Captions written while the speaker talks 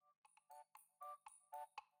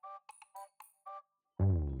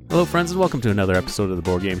Hello, friends, and welcome to another episode of the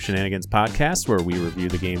Board Game Shenanigans podcast, where we review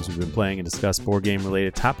the games we've been playing and discuss board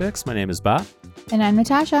game-related topics. My name is Bob. And I'm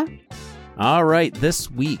Natasha. All right,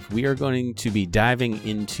 this week we are going to be diving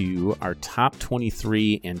into our top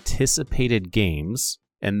 23 anticipated games,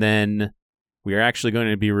 and then we are actually going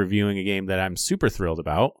to be reviewing a game that I'm super thrilled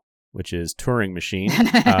about, which is Turing Machine.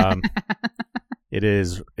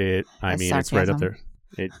 It's right up there.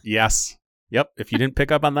 Yes. Yep. If you didn't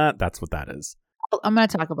pick up on that, that's what that is. I'm going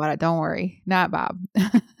to talk about it. Don't worry. Not Bob.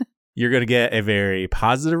 You're going to get a very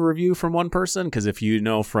positive review from one person, because if you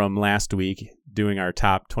know from last week doing our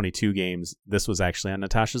top 22 games, this was actually on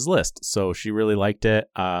Natasha's list. So she really liked it.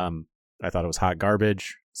 I thought it was hot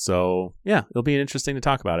garbage. So yeah, it'll be interesting to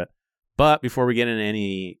talk about it. But before we get into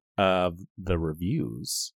any of the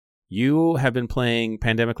reviews, you have been playing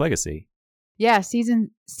Pandemic Legacy. Yeah,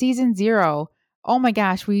 season 0. Oh my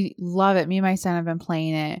gosh, we love it. Me and my son have been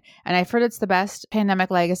playing it. And I've heard it's the best Pandemic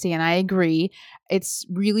Legacy, and I agree. It's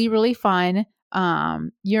really, really fun.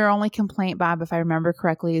 Your only complaint, Bob, if I remember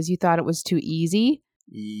correctly, is you thought it was too easy.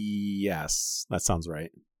 Yes, that sounds right.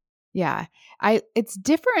 Yeah. It's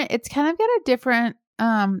different. It's kind of got a different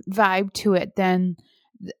vibe to it than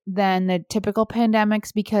the typical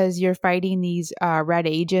pandemics, because you're fighting these red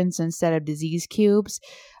agents instead of disease cubes.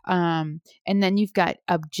 And then you've got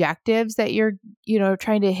objectives that you're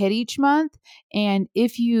trying to hit each month. And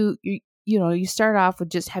if you start off with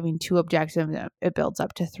just having 2 objectives, it builds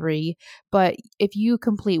up to 3. But if you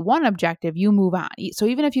complete one objective, you move on. So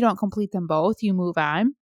even if you don't complete them both, you move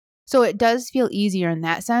on. So it does feel easier in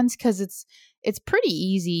that sense, because it's pretty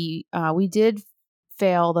easy. We did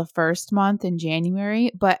fail the first month in January,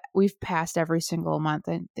 but we've passed every single month.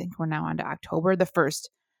 I think we're now on to October, the first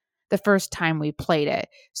time we played it.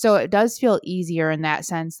 So it does feel easier in that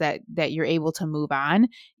sense that you're able to move on,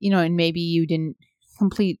 and maybe you didn't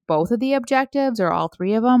complete both of the objectives or all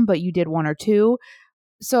 3 of them, but you did 1 or 2.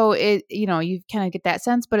 So it, you kind of get that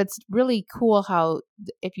sense, but it's really cool how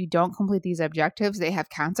if you don't complete these objectives, they have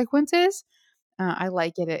consequences. I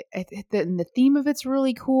like it. And the theme of it's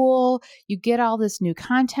really cool. You get all this new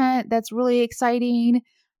content that's really exciting.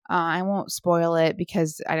 I won't spoil it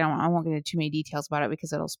because I won't get into too many details about it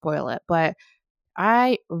because it'll spoil it. But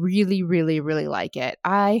I really, really, really like it.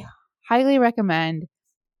 I highly recommend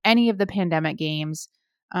any of the Pandemic games.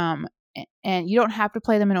 And you don't have to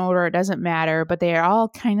play them in order. It doesn't matter. But they are all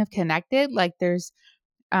kind of connected. Like there's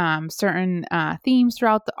certain themes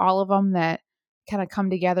throughout all of them that kind of come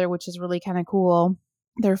together, which is really kind of cool.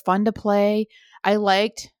 They're fun to play. I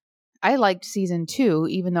liked season 2,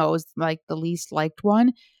 even though it was like the least liked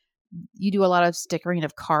one. You do a lot of stickering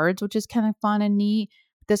of cards, which is kind of fun and neat.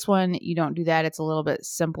 This one, you don't do that. It's a little bit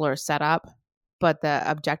simpler setup, but the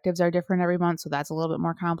objectives are different every month, so that's a little bit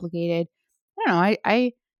more complicated. I don't know.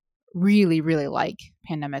 I really, really like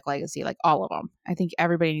Pandemic Legacy, like all of them. I think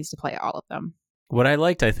everybody needs to play all of them. What I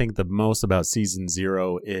liked, I think, the most about season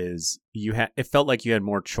 0 is it felt like you had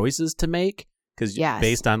more choices to make, because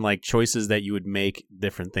based on like choices that you would make,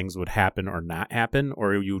 different things would happen or not happen,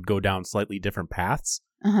 or you would go down slightly different paths.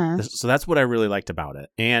 Uh-huh. So that's what I really liked about it.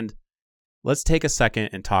 And let's take a second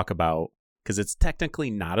and talk about, because it's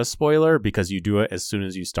technically not a spoiler because you do it as soon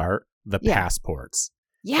as you start, the passports.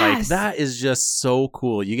 Yes. Like that is just so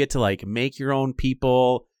cool. You get to like make your own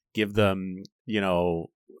people, give them,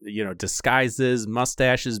 disguises,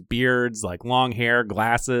 mustaches, beards, like long hair,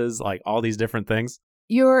 glasses, like all these different things.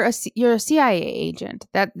 You're a CIA agent.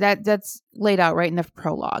 That's laid out right in the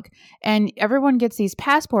prologue. And everyone gets these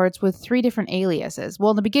passports with 3 different aliases. Well,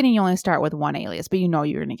 in the beginning, you only start with 1 alias, but you're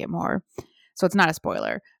going to get more. So it's not a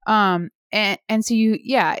spoiler. And so you're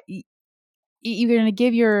going to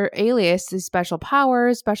give your alias these special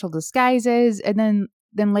powers, special disguises, and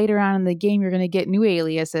then later on in the game, you're going to get new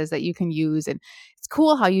aliases that you can use. And it's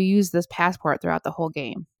cool how you use this passport throughout the whole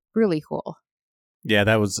game. Really cool. Yeah,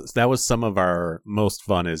 that was some of our most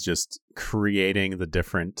fun, is just creating the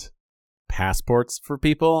different passports for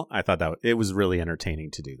people. I thought that it was really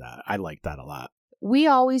entertaining to do that. I liked that a lot. We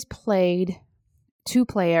always played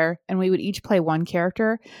 2-player, and we would each play 1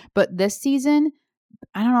 character. But this season,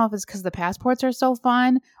 I don't know if it's because the passports are so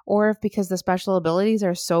fun or if because the special abilities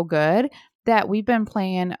are so good that we've been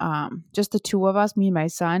playing, just the 2 of us, me and my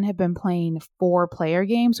son, have been playing 4-player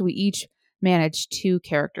games. We each manage 2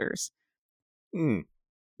 characters.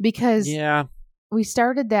 Because we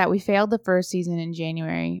started that. We failed the first season in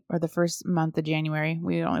January, or the first month of January.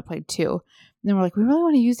 We only played 2. And then we're like, we really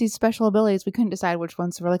want to use these special abilities. We couldn't decide which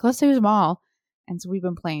ones. So we're like, let's use them all. And so we've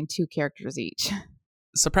been playing 2 characters each.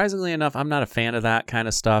 Surprisingly enough, I'm not a fan of that kind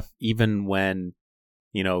of stuff, even when,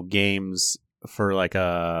 games for like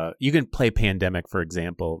you can play Pandemic, for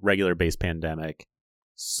example, regular base Pandemic,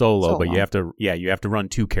 Solo, but you have to run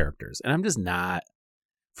 2 characters. And I'm just not,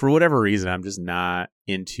 for whatever reason, I'm just not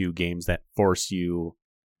into games that force you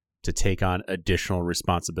to take on additional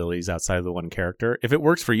responsibilities outside of the one character. If it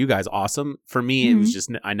works for you guys, awesome. For me, it was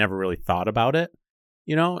just, I never really thought about it.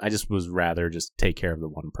 I just was rather just take care of the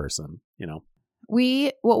one person,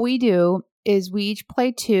 What we do is we each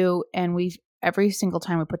play 2, and every single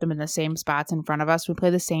time we put them in the same spots in front of us. We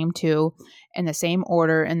play the same 2 in the same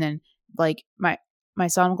order, and then like my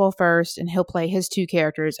son will go first, and he'll play his 2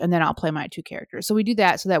 characters, and then I'll play my 2 characters. So we do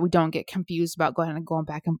that so that we don't get confused about going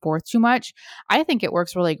back and forth too much. I think it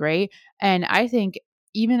works really great, and I think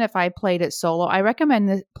even if I played it solo, I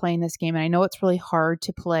recommend playing this game. And I know it's really hard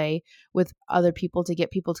to play with other people to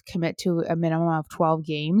get people to commit to a minimum of 12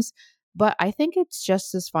 games. But I think it's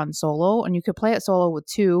just as fun solo, and you could play it solo with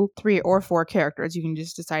 2, 3, or 4 characters. You can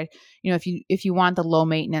just decide, if you want the low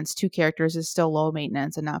maintenance, 2 characters is still low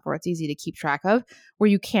maintenance enough, or it's easy to keep track of, where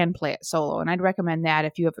you can play it solo. And I'd recommend that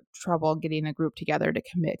if you have trouble getting a group together to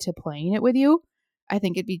commit to playing it with you. I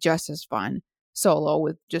think it'd be just as fun solo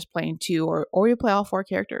with just playing 2, or you play all 4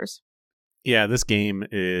 characters. Yeah, this game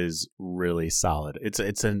is really solid.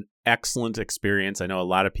 It's an excellent experience. I know a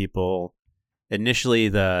lot of people. Initially,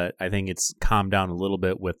 I think it's calmed down a little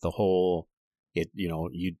bit with the whole,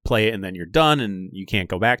 you play it and then you're done and you can't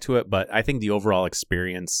go back to it. But I think the overall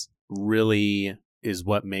experience really is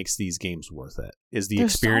what makes these games worth it, is the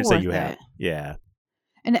experience that you have. Yeah.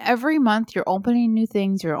 And every month you're opening new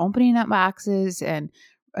things, you're opening up boxes and,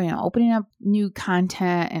 opening up new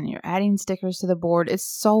content, and you're adding stickers to the board. It's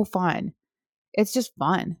so fun. It's just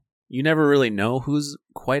fun. You never really know who's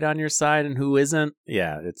quite on your side and who isn't.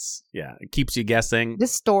 It keeps you guessing.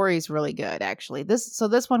 This story is really good, actually. This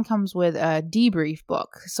one comes with a debrief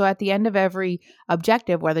book. So at the end of every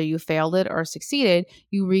objective, whether you failed it or succeeded,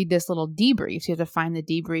 you read this little debrief. So you have to find the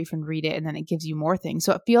debrief and read it, and then it gives you more things.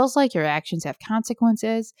 So it feels like your actions have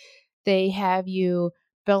consequences. They have you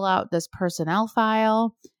fill out this personnel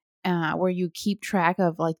file where you keep track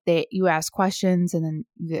of, you ask questions, and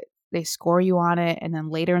then they score you on it. And then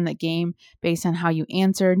later in the game, based on how you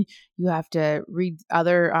answered, you have to read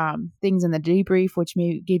other things in the debrief, which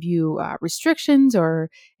may give you restrictions or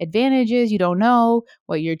advantages. You don't know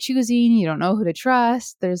what you're choosing. You don't know who to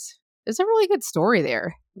trust. There's a really good story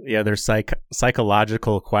there. Yeah, there's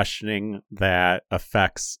psychological questioning that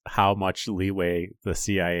affects how much leeway the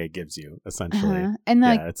CIA gives you, essentially. And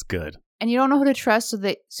it's good. And you don't know who to trust,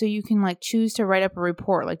 so you can choose to write up a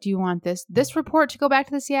report. Do you want this report to go back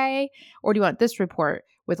to the CIA, or do you want this report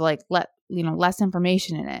with less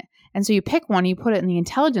information in it? And so you pick one, you put it in the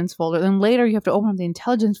intelligence folder, then later you have to open up the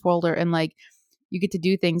intelligence folder, and you get to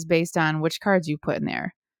do things based on which cards you put in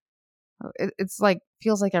there. It's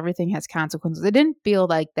feels like everything has consequences. It didn't feel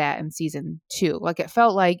like that in season 2. It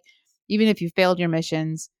felt like even if you failed your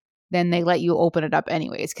missions, then they let you open it up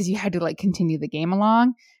anyways, because you had to continue the game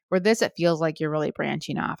along. Where this, it feels like you're really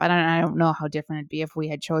branching off. I don't know how different it'd be if we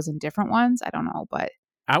had chosen different ones. I don't know, but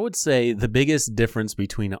I would say the biggest difference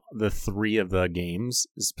between the 3 of the games,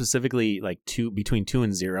 specifically between 2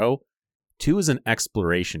 and 0, 2 is an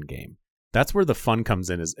exploration game. That's where the fun comes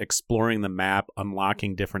in, is exploring the map,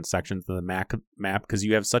 unlocking different sections of the map, because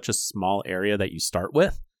you have such a small area that you start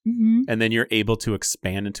with, and then you're able to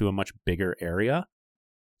expand into a much bigger area.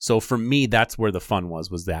 So for me, that's where the fun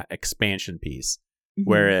was that expansion piece.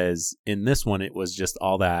 Whereas in this one, it was just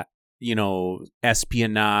all that,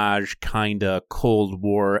 espionage, kind of Cold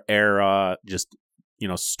War era, just,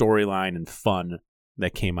 storyline and fun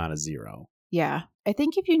that came out of 0. Yeah. I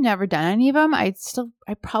think if you've never done any of them, I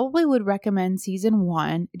probably would recommend season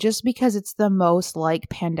 1, just because it's the most like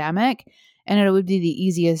Pandemic, and it would be the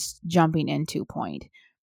easiest jumping into point.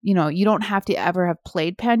 You don't have to ever have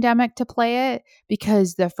played Pandemic to play it,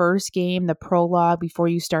 because the first game, the prologue before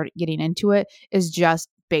you start getting into it, is just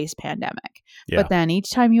base Pandemic. Yeah. But then each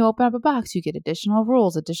time you open up a box, you get additional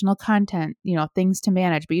rules, additional content, things to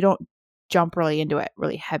manage, but you don't jump really into it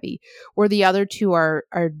really heavy, where the other 2 are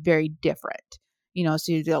very different.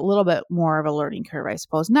 So you do a little bit more of a learning curve, I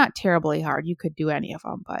suppose. Not terribly hard. You could do any of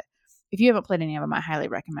them, but if you haven't played any of them, I highly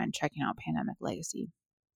recommend checking out Pandemic Legacy.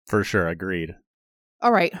 For sure. Agreed.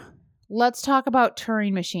 All right, let's talk about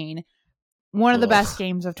Turing Machine. One of the best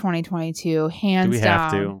games of 2022, hands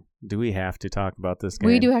down. Do we have to talk about this game?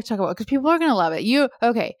 We do have to talk about it, because people are going to love it. You're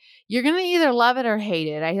going to either love it or hate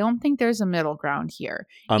it. I don't think there's a middle ground here.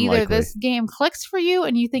 Unlikely. Either this game clicks for you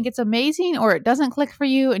and you think it's amazing, or it doesn't click for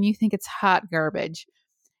you and you think it's hot garbage.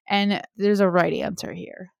 And there's a right answer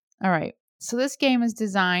here. All right, so this game is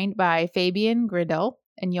designed by Fabian Grindel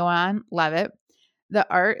and Johan Levitt. The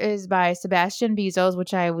art is by Sebastian Bezos,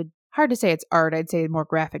 which hard to say it's art. I'd say more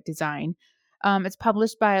graphic design. It's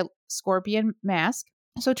published by Scorpion Mask.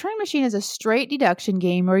 So Turing Machine is a straight deduction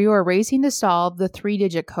game where you are racing to solve the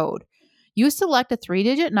 3-digit code. You select a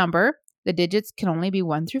 3-digit number. The digits can only be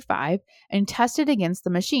 1 through 5 and test it against the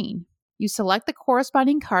machine. You select the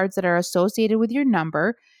corresponding cards that are associated with your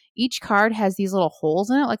number. Each card has these little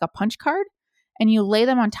holes in it, like a punch card, and you lay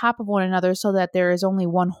them on top of one another so that there is only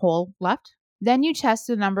one hole left. Then you test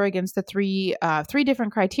the number against the three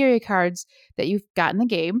different criteria cards that you've got in the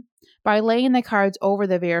game by laying the cards over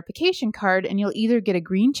the verification card, and you'll either get a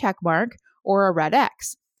green check mark or a red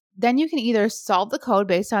X. Then you can either solve the code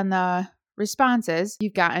based on the responses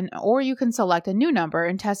you've gotten, or you can select a new number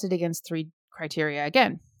and test it against 3 criteria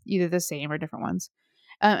again, either the same or different ones.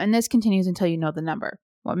 And this continues until you know the number.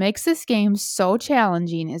 What makes this game so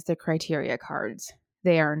challenging is the criteria cards.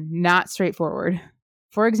 They are not straightforward.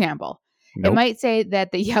 For example, It might say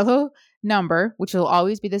that the yellow number, which will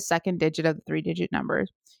always be the second digit of the 3-digit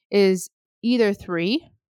numbers, is either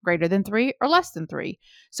 3, greater than 3, or less than 3.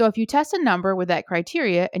 So if you test a number with that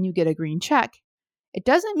criteria and you get a green check, it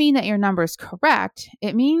doesn't mean that your number is correct.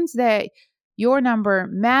 It means that your number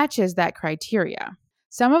matches that criteria.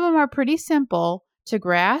 Some of them are pretty simple to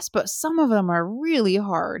grasp, but some of them are really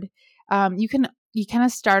hard. You kind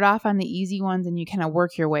of start off on the easy ones and you kind of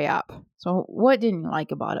work your way up. So what didn't you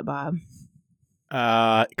like about it, Bob?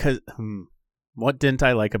 What didn't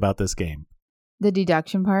I like about this game? The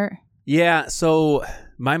deduction part? Yeah, so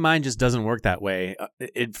my mind just doesn't work that way.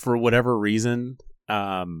 For whatever reason,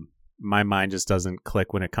 my mind just doesn't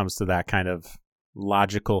click when it comes to that kind of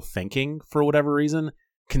logical thinking for whatever reason.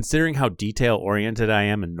 Considering how detail-oriented I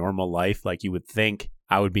am in normal life, like you would think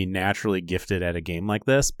I would be naturally gifted at a game like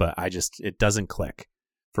this, but it doesn't click.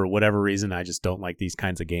 For whatever reason, I just don't like these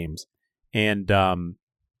kinds of games. And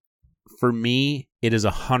for me, it is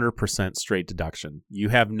 100% straight deduction. You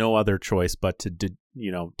have no other choice but to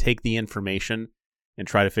take the information and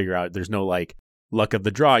try to figure out. There's no like luck of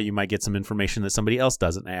the draw. You might get some information that somebody else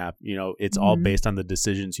doesn't have. It's all based on the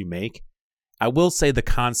decisions you make. I will say the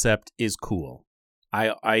concept is cool.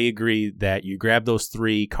 I agree that you grab those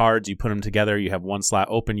 3 cards, you put them together, you have one slot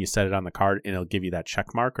open, you set it on the card, and it'll give you that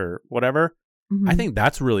check mark or whatever. Mm-hmm. I think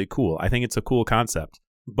that's really cool. I think it's a cool concept.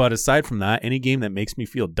 But aside from that, any game that makes me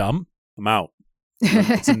feel dumb, I'm out.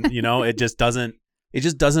 It just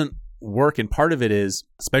doesn't work. And part of it is,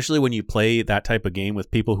 especially when you play that type of game with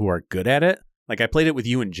people who are good at it. Like I played it with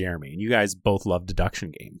you and Jeremy, and you guys both love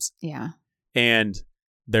deduction games. Yeah. And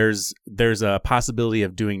there's a possibility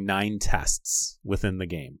of doing 9 tests within the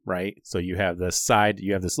game, right? So you have this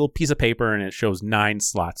little piece of paper and it shows 9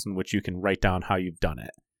 slots in which you can write down how you've done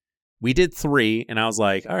it. We did 3 and I was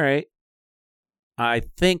like, all right, I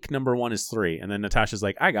think number 1 is 3. And then Natasha's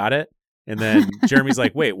like, I got it. And then Jeremy's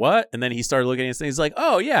like, wait, what? And then he started looking at it and he's like,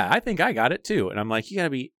 oh yeah, I think I got it too. And I'm like, you gotta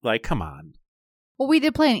be like, come on. Well, we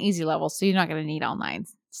did play an easy level, so you're not going to need all 9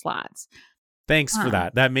 slots. Thanks for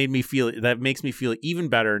that. That makes me feel even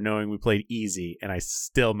better knowing we played easy and I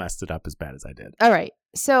still messed it up as bad as I did. All right.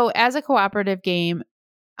 So as a cooperative game,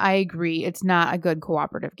 I agree. It's not a good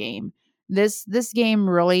cooperative game. This game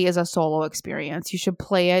really is a solo experience. You should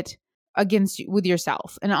play it with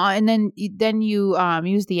yourself. And then you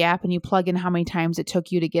use the app and you plug in how many times it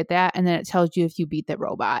took you to get that. And then it tells you if you beat the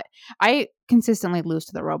robot. I consistently lose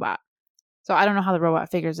to the robot. So I don't know how the robot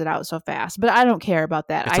figures it out so fast, but I don't care about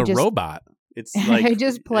that. It's a robot. It's like I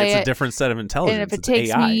just play it's a different set of intelligence. And if it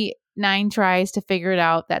takes me 9 tries to figure it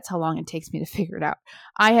out, that's how long it takes me to figure it out.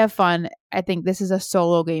 I have fun. I think this is a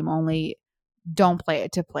solo game only. Don't play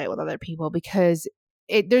it to play it with other people because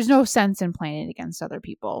there's no sense in playing it against other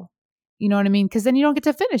people. You know what I mean? Because then you don't get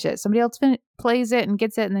to finish it. Somebody else plays it and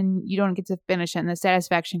gets it, and then you don't get to finish it. And the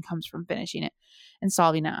satisfaction comes from finishing it and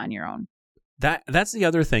solving it on your own. That's the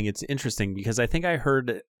other thing. It's interesting because I think I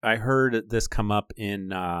heard this come up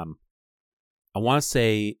in I want to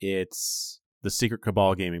say it's the Secret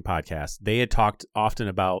Cabal Gaming podcast. They had talked often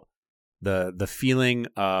about the feeling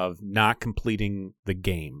of not completing the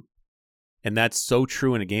game. And that's so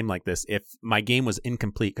true in a game like this. If my game was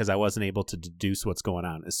incomplete because I wasn't able to deduce what's going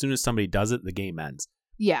on, as soon as somebody does it, the game ends.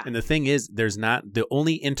 Yeah. And the thing is, the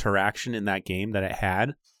only interaction in that game that it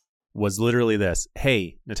had was literally this.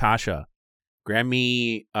 Hey, Natasha, grab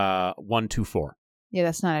me 1, 2, 4. Yeah,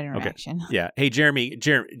 that's not an interaction. Okay. Yeah. Hey, Jeremy,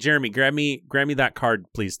 grab me that card,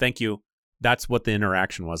 please. Thank you. That's what the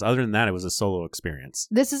interaction was. Other than that, it was a solo experience.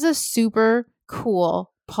 This is a super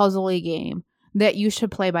cool puzzly game that you should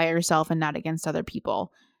play by yourself and not against other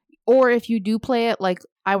people. Or if you do play it, like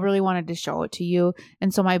I really wanted to show it to you.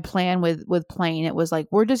 And so my plan with playing it was like,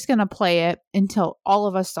 we're just going to play it until all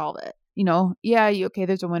of us solve it. Okay,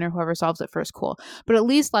 there's a winner, whoever solves it first, cool. But at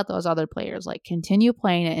least let those other players like continue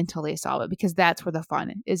playing it until they solve it, because that's where the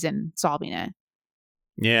fun is, in solving it.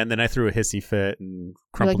 Yeah, and then I threw a hissy fit and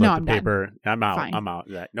You're like, crumpled no, up the I'm done. paper. I'm out. Fine. I'm out.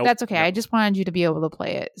 Nope. That's okay. Nope. I just wanted you to be able to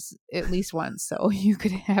play it at least once so you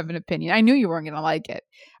could have an opinion. I knew you weren't going to like it.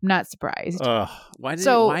 I'm not surprised. Why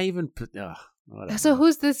even? Whatever. So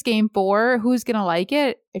who's this game for? Who's going to like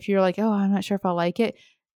it? If you're like, oh, I'm not sure if I'll like it.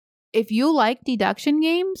 If you like deduction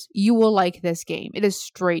games, you will like this game. It is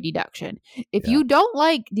straight deduction. If you don't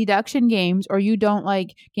like deduction games, or you don't like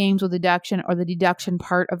games with deduction, or the deduction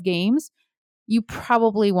part of games, you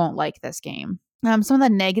probably won't like this game. Some of the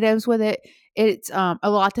negatives with it, it's a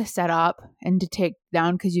lot to set up and to take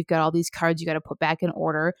down, because you've got all these cards you got to put back in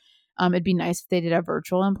order. It'd be nice if they did a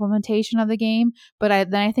virtual implementation of the game, but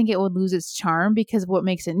then I think it would lose its charm, because what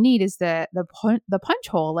makes it neat is the punch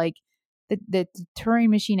hole, like the Turing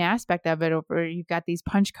machine aspect of it, where you've got these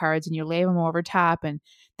punch cards and you lay them over top, and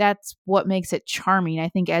that's what makes it charming. I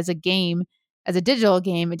think as a game, as a digital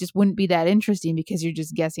game, it just wouldn't be that interesting, because you're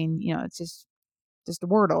just guessing, it's just a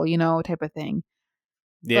Wordle, type of thing.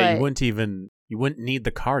 Yeah, But you wouldn't need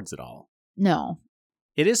the cards at all. no.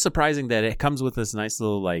 It is surprising that it comes with this nice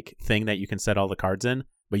little like thing that you can set all the cards in,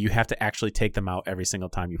 but you have to actually take them out every single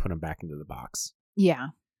time you put them back into the box. Yeah.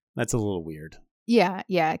 That's a little weird. Yeah.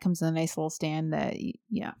 It comes in a nice little stand that,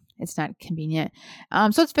 it's not convenient.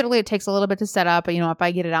 So it's fiddly. It takes a little bit to set up. But, if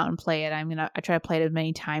I get it out and play it, I try to play it as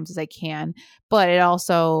many times as I can. But it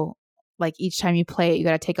also, like, each time you play it, you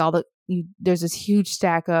got to take there's this huge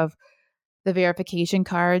stack of the verification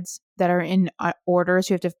cards that are in order.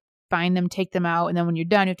 So you have to find them, take them out, and then when you're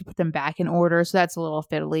done, you have to put them back in order. So that's a little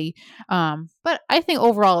fiddly. But I think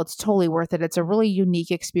overall it's totally worth it. It's a really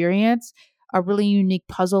unique experience, a really unique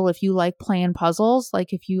puzzle. If you like playing puzzles,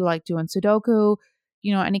 like if you like doing Sudoku,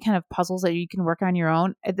 any kind of puzzles that you can work on your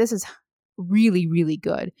own, this is really, really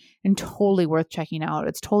good and totally worth checking out.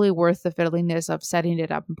 It's totally worth the fiddliness of setting it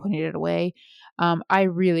up and putting it away. I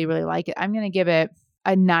really, really like it. I'm going to give it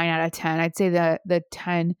a 9 out of 10. I'd say the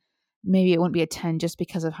 10, maybe it wouldn't be a 10 just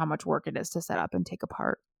because of how much work it is to set up and take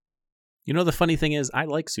apart. The funny thing is, I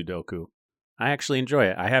like Sudoku. I actually enjoy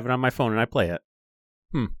it. I have it on my phone and I play it.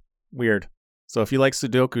 Weird. So if you like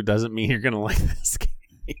Sudoku, doesn't mean you're going to like this game.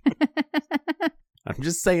 I'm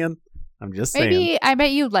just saying. Maybe, I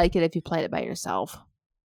bet you'd like it if you played it by yourself.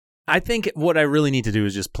 I think what I really need to do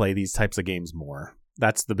is just play these types of games more.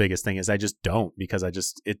 That's the biggest thing, is I just don't, because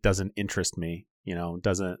it doesn't interest me.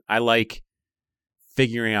 I like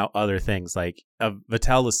figuring out other things, like a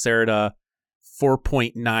Vital Lacerda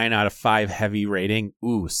 4.9 out of 5 heavy rating.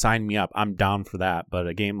 Ooh, sign me up. I'm down for that. But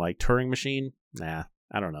a game like Turing Machine, nah,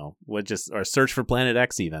 I don't know. Or Search for Planet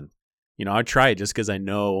X even. I'd try it just because I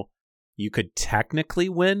know you could technically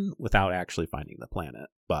win without actually finding the planet,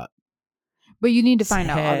 but you need to find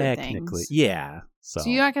out other things. Yeah. So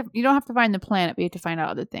you don't have to find the planet, but you have to find out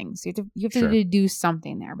other things. You have to do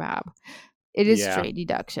something there, Bob. It is straight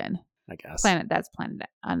deduction. I guess. That's Planet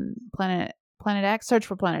X. Search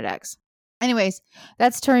for Planet X. Anyways,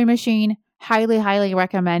 that's Turing Machine. Highly, highly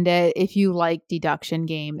recommend it. If you like deduction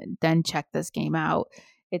game, then check this game out.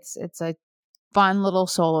 It's a fun little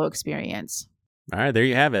solo experience. All right, there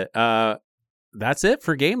you have it. That's it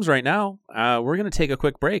for games right now. We're going to take a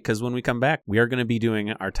quick break, because when we come back, we are going to be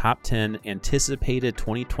doing our top 10 anticipated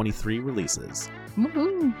 2023 releases.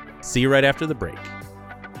 Woohoo! See you right after the break.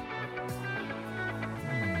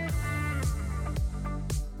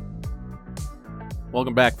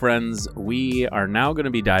 Welcome back, friends. We are now going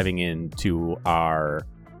to be diving into our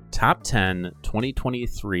top 10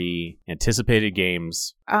 2023 anticipated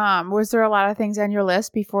games. Was there a lot of things on your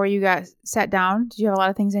list before you got sat down? Did you have a lot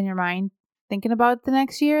of things in your mind thinking about the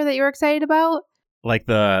next year that you were excited about? Like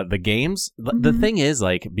the games? The thing is,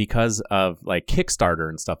 like, because of like Kickstarter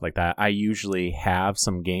and stuff like that, I usually have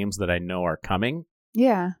some games that I know are coming.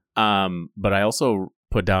 Yeah. But I also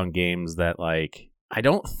put down games that, like, I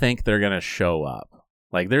don't think they're going to show up.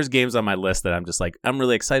 Like, there's games on my list that I'm just like, I'm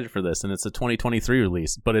really excited for this, and it's a 2023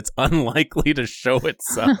 release, but it's unlikely to show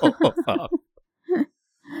itself.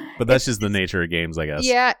 But that's just the nature of games, I guess.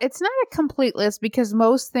 Yeah, it's not a complete list, because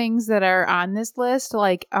most things that are on this list,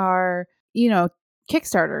 like, are,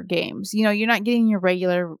 Kickstarter games. You're not getting your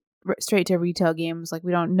regular straight to retail games. Like,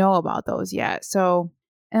 we don't know about those yet. So,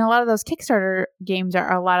 and a lot of those Kickstarter games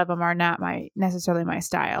a lot of them are not necessarily my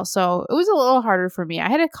style. So it was a little harder for me. I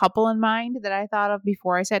had a couple in mind that I thought of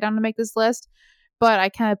before I sat down to make this list, but I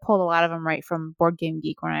kind of pulled a lot of them right from Board Game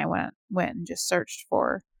Geek when I went and just searched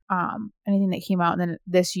for anything that came out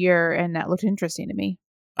this year and that looked interesting to me.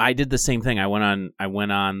 I did the same thing. I went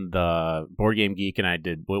on the Board Game Geek and I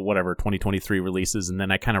did whatever 2023 releases, and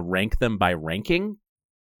then I kind of ranked them by ranking.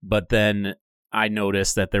 But then I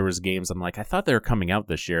noticed that there was games I'm like, I thought they were coming out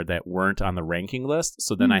this year that weren't on the ranking list.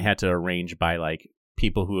 So then I had to arrange by like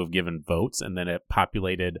people who have given votes, and then it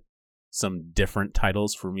populated some different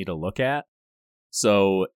titles for me to look at.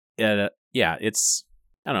 So yeah, it's,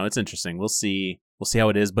 I don't know, it's interesting. We'll see how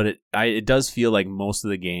it is, but it does feel like most of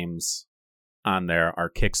the games on there are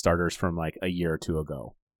Kickstarters from like a year or two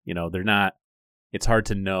ago. You know, they're not, it's hard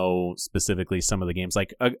to know specifically some of the games.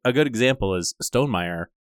 Like a good example is Stonemaier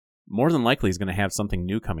more than likely is going to have something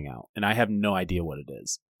new coming out, and I have no idea what it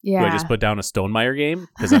is. Yeah. Do I just put down a Stonemaier game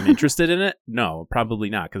because I'm interested in it? No, probably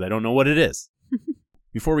not, because I don't know what it is.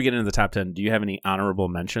 Before we get into the top 10, do you have any honorable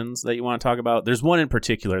mentions that you want to talk about? There's one in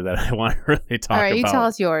particular that I want to really talk about. All right, you tell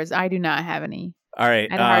us yours. I do not have any. All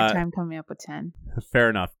right. I had a hard time coming up with 10. Fair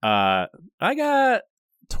enough. I got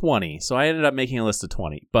 20, so I ended up making a list of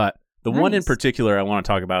 20. But the one in particular I want to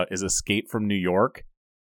talk about is Escape from New York.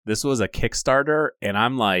 This was a Kickstarter, and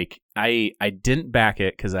I'm like, I didn't back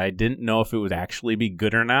it because I didn't know if it would actually be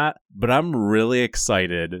good or not. But I'm really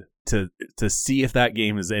excited to see if that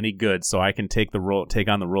game is any good, so I can take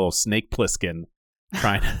on the role of Snake Plissken,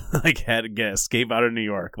 trying to like escape out of New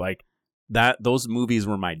York. Like that, those movies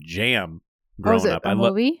were my jam growing up. A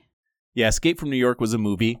movie? Yeah, Escape from New York was a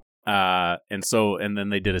movie, and then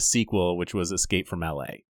they did a sequel, which was Escape from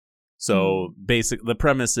L.A. So the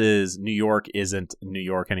premise is New York isn't New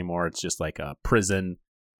York anymore. It's just like a prison,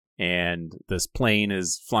 and this plane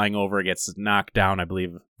is flying over. It gets knocked down. I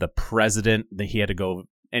believe the president, he had to go.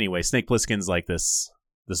 Anyway, Snake Plissken's like this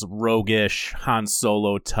roguish Han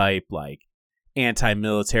Solo type, like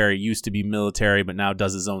anti-military, used to be military, but now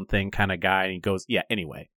does his own thing kind of guy. And he goes, yeah,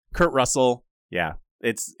 anyway. Kurt Russell, yeah,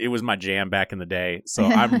 it was my jam back in the day. So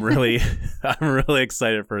I'm really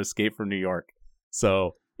excited for Escape from New York.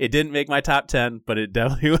 So it didn't make my top 10, but it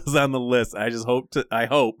definitely was on the list. I just I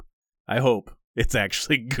hope it's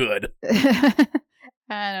actually good. I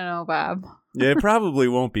don't know, Bob. Yeah, it probably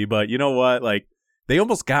won't be, but you know what? Like, they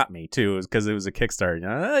almost got me too, because it was a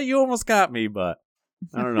Kickstarter. You almost got me, but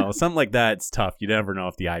I don't know. Something like that, it's tough. You never know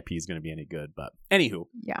if the IP is going to be any good. But anywho,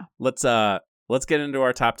 yeah. Let's get into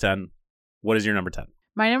our top 10. What is your number 10?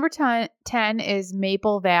 My number 10 is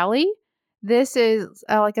Maple Valley. This is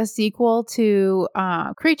like a sequel to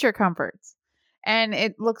Creature Comforts, and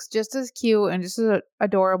it looks just as cute and just as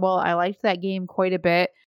adorable. I liked that game quite a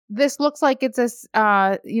bit. This looks like it's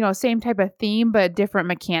a same type of theme but different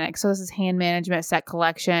mechanics. So this is hand management, set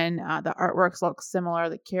collection. The artworks look similar.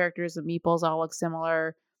 The characters, the meeples all look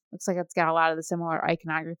similar. Looks like it's got a lot of the similar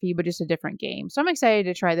iconography, but just a different game. So I'm excited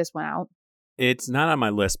to try this one out. It's not on my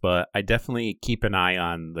list, but I definitely keep an eye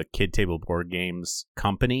on the Kid Table Board Games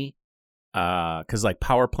company, because like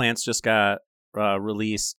Power Plants just got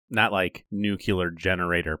released. Not like nuclear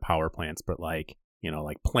generator power plants, but like,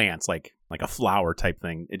 like plants, like a flower type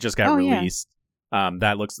thing. It just got released. Yeah.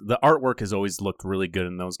 The artwork has always looked really good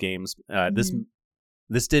in those games.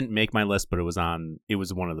 This didn't make my list, but it was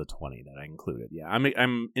one of the 20 that I included. Yeah,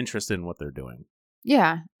 I'm interested in what they're doing.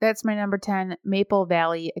 Yeah, that's my number 10, Maple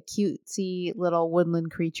Valley, a cutesy little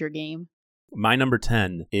woodland creature game. My number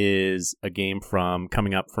 10 is a game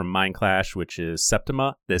coming up from Mind Clash, which is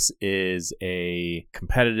Septima. This is a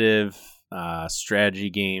competitive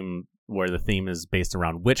strategy game where the theme is based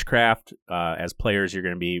around witchcraft. As players, you're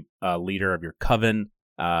going to be a leader of your coven.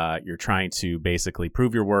 You're trying to basically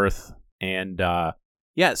prove your worth. And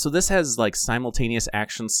so this has like simultaneous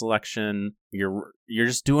action selection. You're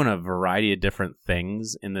just doing a variety of different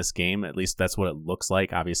things in this game. At least that's what it looks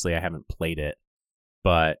like. Obviously, I haven't played it,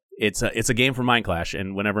 but it's a game from Mind Clash.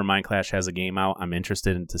 And whenever Mind Clash has a game out, I'm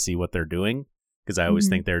interested in to see what they're doing, because I always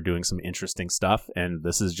think they're doing some interesting stuff. And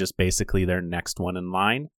this is just basically their next one in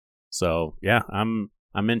line. So yeah, I'm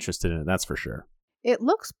interested in it. That's for sure. It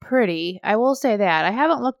looks pretty. I will say that. I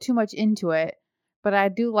haven't looked too much into it, but I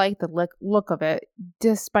do like the look of it,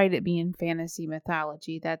 despite it being fantasy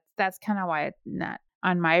mythology. That's kind of why it's not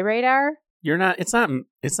on my radar. It's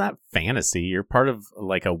not fantasy. You're part of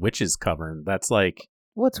like a witch's coven. That's like,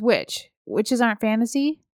 what's witch? Witches aren't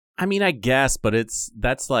fantasy? I mean, I guess, but it's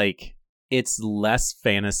less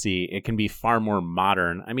fantasy. It can be far more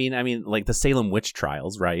modern. I mean, like the Salem witch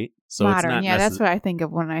trials, right? So modern, it's not that's what I think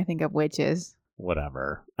of when I think of witches.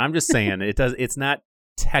 Whatever. I'm just saying it's not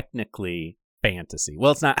technically fantasy.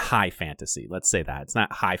 Well, it's not high fantasy. Let's say that. It's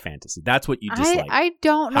not high fantasy. That's what you dislike. I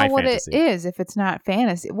don't know what fantasy. It is if it's not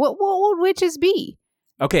fantasy. What would witches be?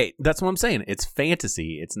 Okay, that's what I'm saying. It's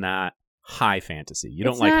fantasy. It's not high fantasy. You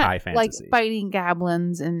don't like high fantasy. Like fighting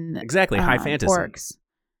goblins and exactly high fantasy. Orcs.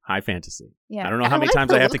 High fantasy. Yeah. I don't know how many like times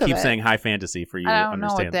the I have to look of keep it. saying high fantasy for you to I don't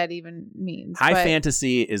understand. know what that even means. High but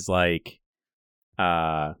fantasy is like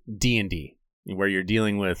D&D, where you're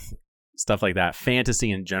dealing with stuff like that.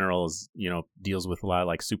 Fantasy in general is, deals with a lot of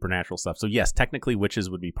like supernatural stuff. So yes, technically witches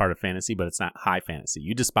would be part of fantasy, but it's not high fantasy.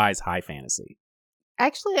 You despise high fantasy.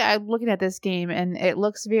 Actually, I'm looking at this game and it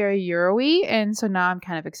looks very Euro-y, and so now I'm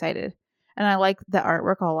kind of excited. And I like the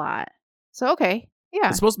artwork a lot. So okay. Yeah.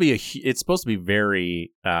 It's supposed to be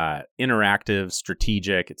very interactive,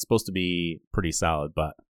 strategic. It's supposed to be pretty solid,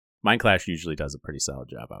 but Minecraft usually does a pretty solid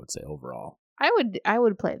job, I would say, overall. I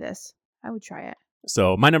would play this. I would try it.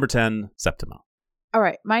 So my number 10, Septima. All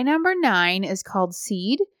right. My number 9 is called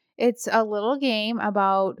Seed. It's a little game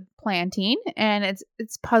about planting, and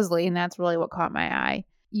it's puzzly, and that's really what caught my eye.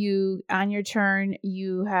 You, on your turn,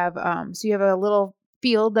 you have so you have a little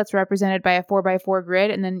field that's represented by a 4x4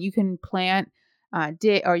 grid, and then you can plant,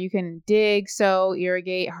 you can dig, sow,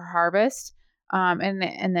 irrigate, or harvest,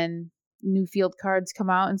 and then new field cards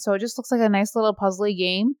come out, and so it just looks like a nice little puzzly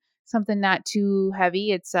game. Something not too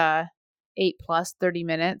heavy. It's 8 plus 30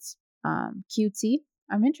 minutes. Cutesy.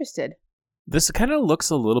 I'm interested. This kind of looks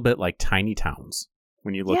a little bit like Tiny Towns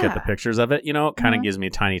when you look at the pictures of it. It kind of gives me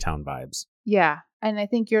Tiny Town vibes. Yeah, and I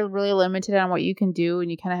think you're really limited on what you can do, and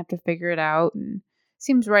you kind of have to figure it out. And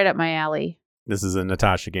seems right up my alley. This is a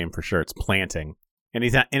Natasha game for sure. It's planting.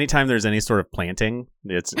 Anytime there's any sort of planting,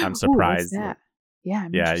 I'm surprised. Ooh, what's that?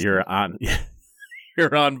 Yeah, you're on.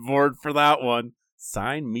 You're on board for that one.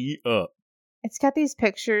 Sign me up. It's got these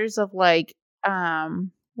pictures of like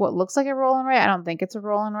what looks like a roll and write. I don't think it's a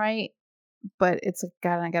roll and write, but it's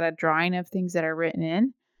got a drawing of things that are written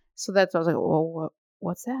in. So that's what I was like, well,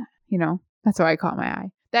 what's that? That's why I caught my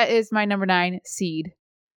eye. That is my number 9, Seed.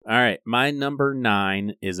 All right, my number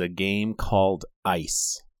 9 is a game called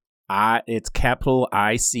Ice. It's capital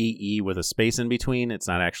ICE with a space in between. It's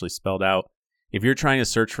not actually spelled out. If you're trying to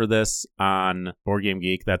search for this on Board Game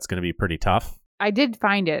Geek, that's going to be pretty tough. I did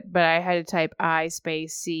find it, but I had to type I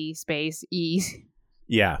space C space E.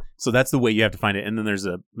 Yeah, so that's the way you have to find it. And then there's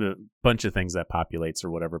a bunch of things that populates or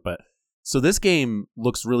whatever. But so this game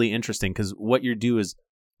looks really interesting because what you do is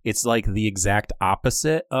it's like the exact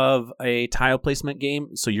opposite of a tile placement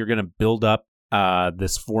game. So you're going to build up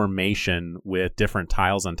this formation with different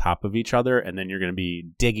tiles on top of each other. And then you're going to be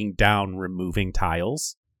digging down, removing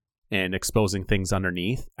tiles and exposing things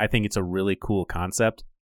underneath. I think it's a really cool concept.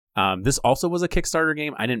 This also was a Kickstarter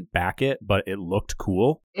game. I didn't back it, but it looked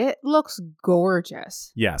cool. It looks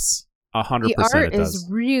gorgeous. Yes, 100%. The art is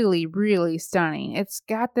really, really stunning. It's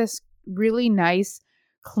got this really nice,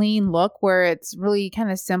 clean look where it's really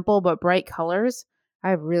kind of simple but bright colors.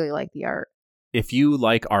 I really like the art. If you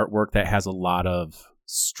like artwork that has a lot of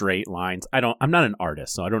straight lines, I'm not an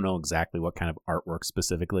artist, so I don't know exactly what kind of artwork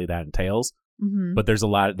specifically that entails. Mm-hmm. But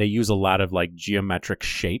they use a lot of like geometric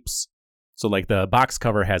shapes. So like the box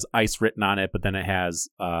cover has ice written on it, but then it has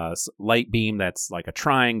light beam that's like a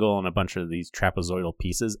triangle and a bunch of these trapezoidal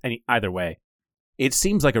pieces. Either way, it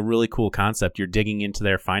seems like a really cool concept. You're digging into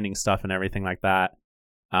there, finding stuff and everything like that.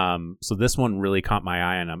 So this one really caught my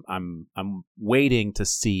eye, and I'm waiting to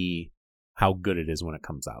see how good it is when it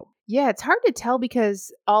comes out. Yeah, it's hard to tell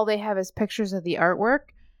because all they have is pictures of the artwork,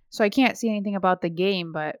 so I can't see anything about the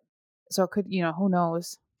game. But so it could, who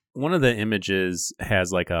knows. One of the images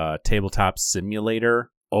has like a tabletop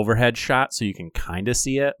simulator overhead shot, so you can kind of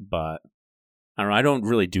see it, but I don't know. I don't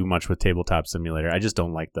really do much with tabletop simulator. I just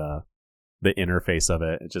don't like the interface of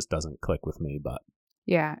it. It just doesn't click with me. But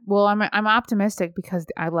yeah, well, I'm optimistic because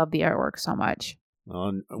I love the artwork so much.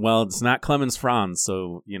 Well, it's not Clemens Franz,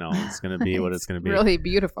 so it's going to be what it's going to be. Really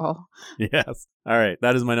beautiful. Yes. All right,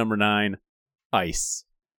 that is my number 9, Ice.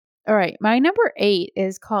 All right, my number 8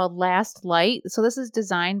 is called Last Light. So this is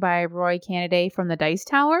designed by Roy Cannaday from the Dice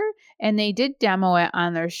Tower, and they did demo it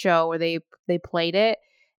on their show where they played it.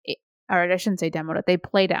 Or I shouldn't say demoed it. They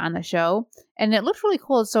played it on the show, and it looked really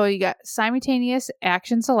cool. So you got simultaneous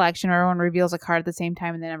action selection, where everyone reveals a card at the same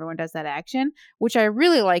time, and then everyone does that action, which I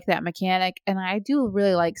really like that mechanic, and I do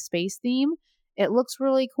really like space theme. It looks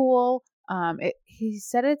really cool. He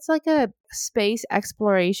said it's like a space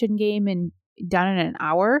exploration game done in an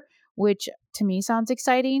hour, which to me sounds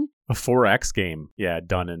exciting. A 4X game,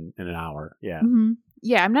 done in an hour, Mm-hmm.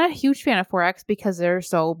 Yeah, I'm not a huge fan of 4X because they're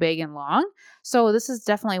so big and long. So this is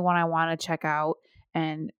definitely one I want to check out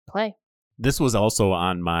and play. This was also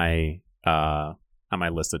on my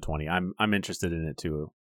list of 20. I'm interested in it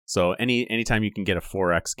too. So anytime you can get a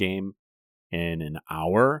 4X game in an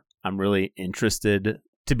hour, I'm really interested.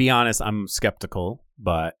 To be honest, I'm skeptical,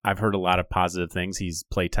 but I've heard a lot of positive things. He's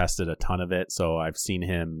play tested a ton of it, so I've seen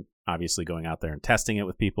him obviously going out there and testing it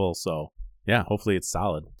with people. So Yeah, hopefully it's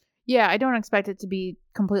solid. Yeah, I don't expect it to be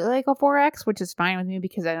completely like a 4X, which is fine with me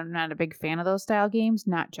because I'm not a big fan of those style games.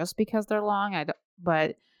 Not just because they're long,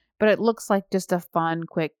 but it looks like just a fun,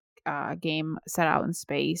 quick game set out in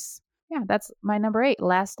space. Yeah, that's my number 8,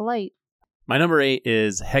 Last Light. My number 8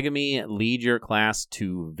 is Hegami, Lead Your Class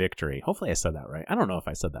to Victory. Hopefully I said that right. I don't know if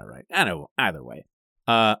I said that right. I know, either way.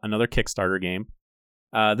 Another Kickstarter game.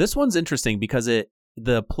 This one's interesting because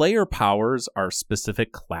the player powers are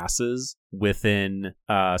specific classes within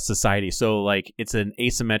society. So like it's an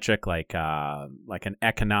asymmetric, like an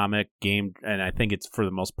economic game, and I think it's for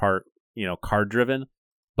the most part, card driven.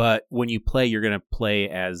 But when you play, you're gonna play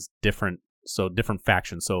as different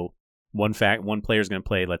factions. So one player is going to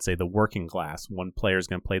play, let's say, the working class. One player is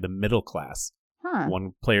going to play the middle class. Huh.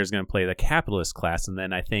 One player is going to play the capitalist class. And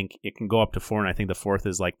then I think it can go up to 4. And I think the 4th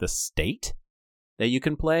is like the state that you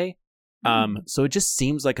can play. So it just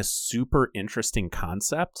seems like a super interesting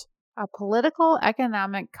concept. A political,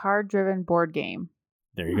 economic, card-driven board game.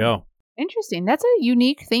 There you go. Interesting. That's a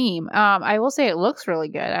unique theme. I will say it looks really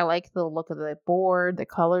good. I like the look of the board, the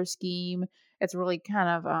color scheme. It's really kind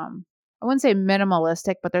of I wouldn't say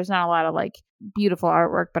minimalistic, but there's not a lot of like beautiful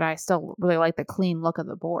artwork, but I still really like the clean look of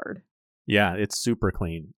the board. Yeah, it's super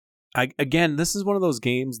clean. Again, this is one of those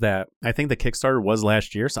games that I think the Kickstarter was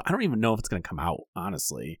last year, so I don't even know if it's going to come out,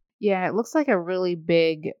 honestly. Yeah, it looks like a really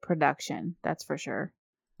big production, that's for sure.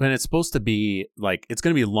 And it's supposed to be like, it's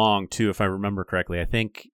going to be long too, if I remember correctly. I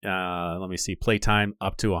think, let me see, playtime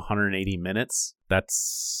up to 180 minutes.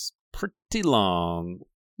 That's pretty long.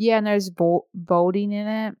 Yeah, and there's voting in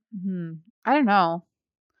it. I don't know.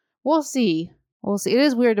 We'll see. It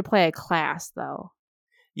is weird to play a class, though.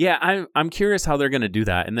 Yeah, I'm curious how they're going to do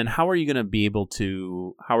that. And then how are you going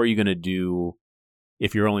to do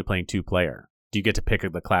if you're only playing 2-player? Do you get to pick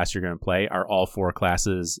the class you're going to play? Are all 4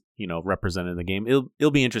 classes, represented in the game?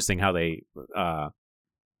 It'll be interesting how they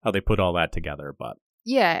put all that together. But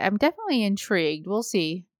yeah, I'm definitely intrigued. We'll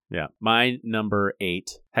see. Yeah, my number 8,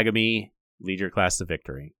 Hegami, Lead Your Class to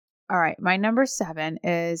Victory. All right, my number 7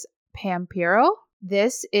 is Pampiro.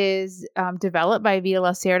 This is developed by Via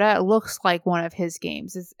Lacerda. It looks like one of his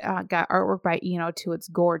games. It's got artwork by Eno too. It's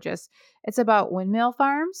gorgeous. It's about windmill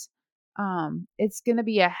farms. It's going to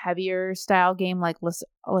be a heavier style game like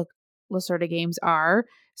Lacerda games are.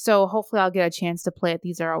 So hopefully I'll get a chance to play it.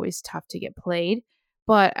 These are always tough to get played,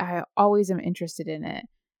 but I always am interested in it.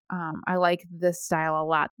 I like this style a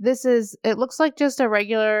lot. It looks like just a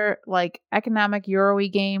regular like economic Euro-y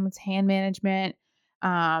game. It's hand management.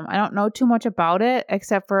 I don't know too much about it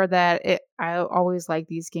except for that I always like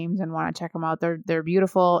these games and want to check them out. They're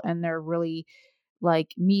beautiful and they're really like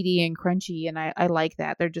meaty and crunchy, and I like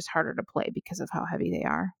that. They're just harder to play because of how heavy they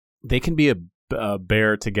are. They can be a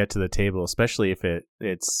bear to get to the table, especially if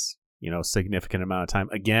it's significant amount of time.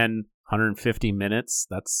 Again, 150 minutes.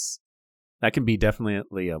 That can be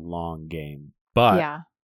definitely a long game, but yeah,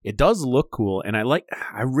 it does look cool. And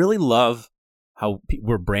I really love how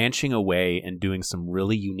we're branching away and doing some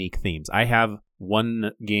really unique themes. I have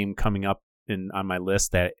one game coming up on my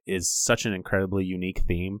list that is such an incredibly unique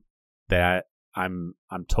theme that I'm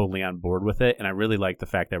totally on board with it. And I really like the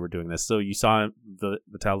fact that we're doing this. So you saw the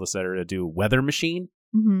Lacerda do Weather Machine.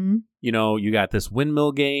 Mm-hmm. You got this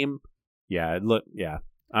windmill game. Yeah,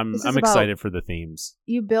 I'm excited for the themes.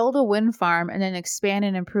 You build a wind farm and then expand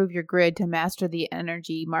and improve your grid to master the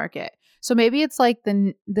energy market. So maybe it's like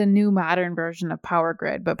the new modern version of Power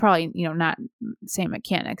Grid, but probably, not same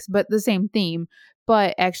mechanics, but the same theme,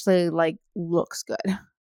 but actually like looks good.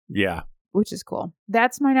 Yeah. Which is cool.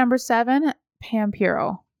 That's my number 7, Pampiro.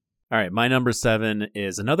 All right. My number 7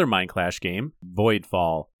 is another Mind Clash game,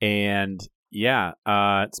 Voidfall. And yeah,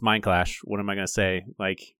 it's Mind Clash. What am I going to say?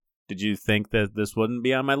 Like, did you think that this wouldn't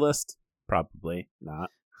be on my list? Probably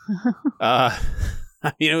not. I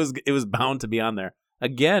mean, it was bound to be on there.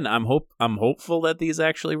 Again, I'm hopeful that these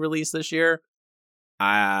actually release this year.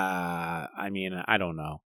 I mean, I don't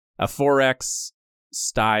know. A 4X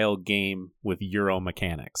style game with Euro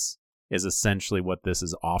mechanics is essentially what this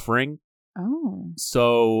is offering. Oh.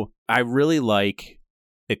 So I really like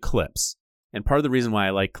Eclipse. And part of the reason why I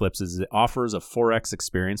like Eclipse is it offers a 4X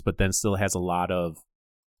experience, but then still has a lot of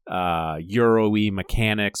Euro-y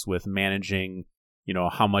mechanics with managing,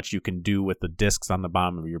 how much you can do with the discs on the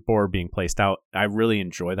bottom of your board being placed out. I really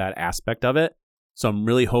enjoy that aspect of it. So I'm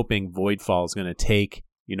really hoping Voidfall is going to take,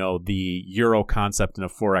 the Euro concept in a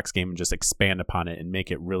 4X game and just expand upon it and make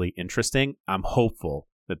it really interesting. I'm hopeful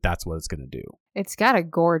that that's what it's going to do. It's got a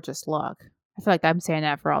gorgeous look. I feel like I'm saying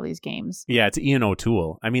that for all these games. Yeah, it's Ian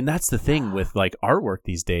O'Toole. I mean, that's the thing with like artwork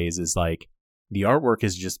these days is like the artwork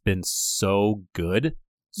has just been so good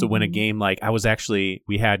So when a game like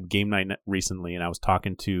we had game night recently, and I was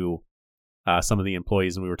talking to some of the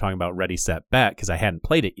employees, and we were talking about Ready Set Bet because I hadn't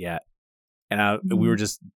played it yet, and we were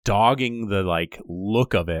just dogging the like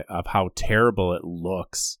look of it, of how terrible it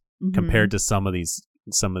looks compared to some of these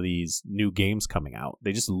new games coming out.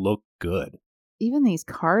 They just look good. Even these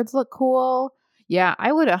cards look cool. Yeah,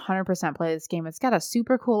 I would 100% play this game. It's got a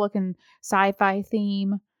super cool looking sci-fi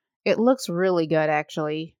theme. It looks really good,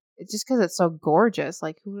 actually. It's just because it's so gorgeous.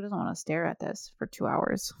 Like, who doesn't want to stare at this for 2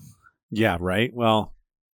 hours? Yeah, right. Well,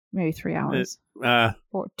 maybe 3 hours.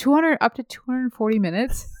 200 up to 240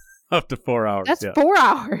 minutes. Up to 4 hours. That's 4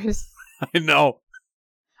 hours. I know.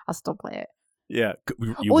 I'll still play it. Yeah,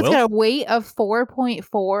 it's got a weight of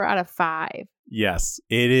 4.4 out of 5. Yes,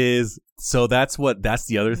 it is. So that's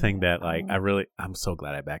the other thing that like I'm so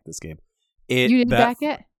glad I backed this game. You didn't back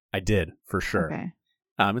it? I did, for sure. Okay.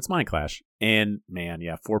 It's Mind Clash, and man,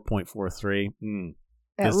 4.43.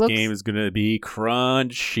 This game is gonna be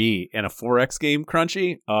crunchy, and a 4X game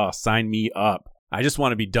crunchy. Oh, sign me up! I just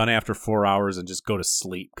want to be done after 4 hours and just go to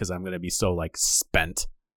sleep because I'm gonna be so like spent.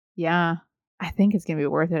 Yeah. I think it's gonna be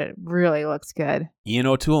worth it. It really looks good. Ian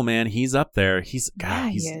O'Toole, man, he's up there. He is.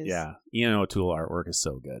 Ian O'Toole artwork is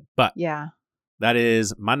so good. But yeah, that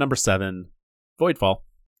is my number 7, Voidfall.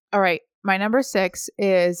 All right, my number 6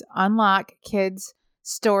 is Unlock Kids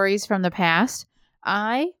Stories from the Past.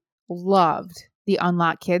 I loved the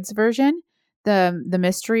Unlock Kids version, the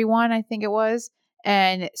mystery one, I think it was.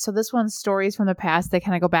 And so this one's Stories from the Past. They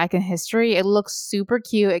kind of go back in history. It looks super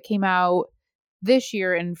cute. It came out this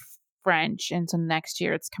year in French, and so next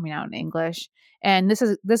year it's coming out in English. And this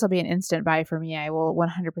will be an instant buy for me. I will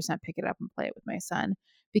 100% pick it up and play it with my son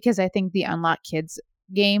because I think the Unlock Kids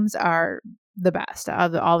games are the best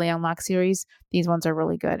of all the Unlock series. These ones are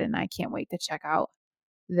really good, and I can't wait to check out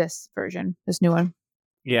this version, this new one.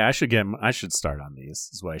 Yeah, I should start on these.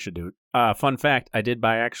 Is what I should do. Fun fact: I did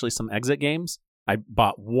buy actually some Exit games. I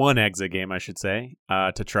bought one Exit game, I should say,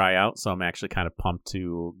 to try out. So I'm actually kind of pumped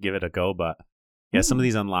to give it a go, but. Yeah, some of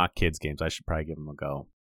these Unlock Kids games, I should probably give them a go.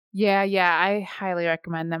 Yeah, I highly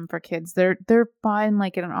recommend them for kids. They're fun,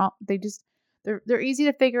 like they're easy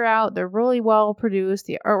to figure out. They're really well produced.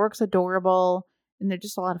 The artwork's adorable, and they're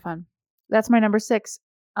just a lot of fun. That's my number 6,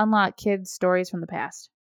 Unlock Kids Stories from the Past.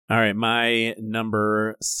 All right, my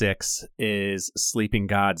number 6 is Sleeping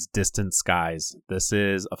Gods: Distant Skies. This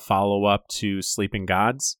is a follow-up to Sleeping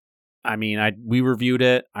Gods. I mean, we reviewed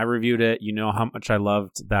it. I reviewed it. You know how much I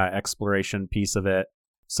loved that exploration piece of it.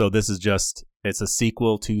 So this is it's a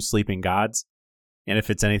sequel to Sleeping Gods. And if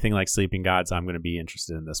it's anything like Sleeping Gods, I'm going to be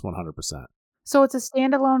interested in this 100%. So it's a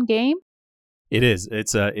standalone game? It is.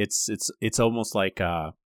 It's almost like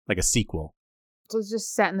a sequel. So it's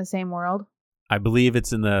just set in the same world? I believe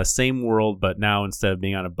it's in the same world, but now instead of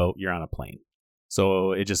being on a boat, you're on a plane.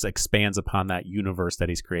 So it just expands upon that universe that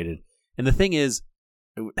he's created. And the thing is,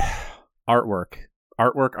 artwork.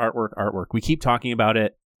 We keep talking about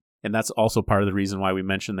it, and that's also part of the reason why we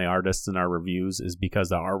mention the artists in our reviews, is because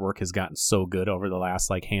the artwork has gotten so good over the last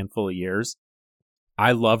like handful of years.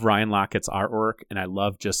 I love Ryan Lockett's artwork, and I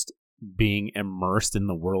love just being immersed in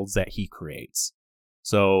the worlds that he creates.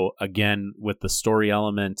 So again, with the story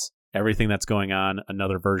element, everything that's going on,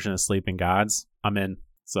 another version of Sleeping Gods, I'm in.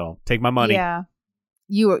 So take my money. Yeah,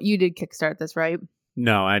 you did kickstart this, right?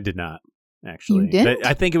 No, I did not. Actually, you didn't?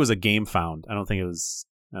 I think it was a game found. I don't think it's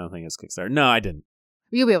Kickstarter. No, I didn't.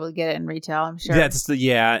 You'll be able to get it in retail, I'm sure.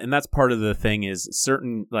 And that's part of the thing is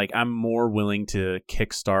certain, like, I'm more willing to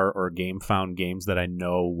kickstart or game found games that I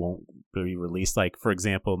know won't be released. Like, for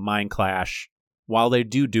example, Mind Clash. While they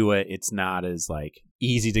do it, it's not as like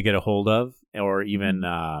easy to get a hold of, or even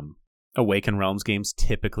Awaken Realms games.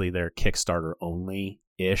 Typically, they're Kickstarter only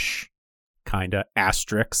ish, kind of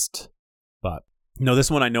asterisked. But no, this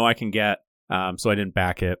one I know I can get. So I didn't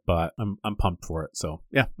back it, but I'm pumped for it. So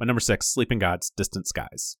yeah, my number 6, Sleeping Gods: Distant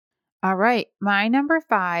Skies. All right, my number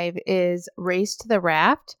 5 is Race to the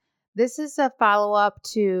Raft. This is a follow-up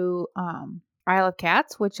to Isle of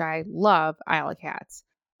Cats, which I love Isle of Cats.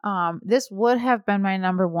 This would have been my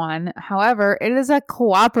number 1. However, it is a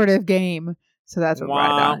cooperative game, so that's what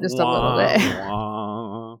brought it down just a little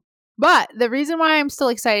bit. But the reason why I'm still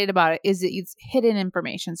excited about it is that it's hidden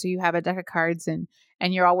information. So you have a deck of cards and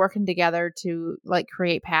you're all working together to like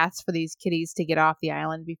create paths for these kitties to get off the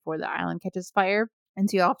island before the island catches fire. And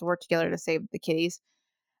so you all have to work together to save the kitties,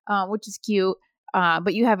 which is cute.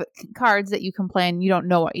 But you have cards that you can play and you don't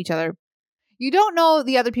know you don't know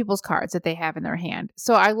the other people's cards that they have in their hand.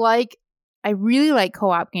 So I really like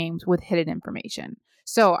co-op games with hidden information.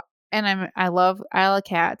 So, and I love Isle of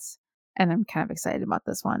Cats. And I'm kind of excited about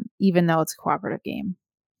this one, even though it's a cooperative game.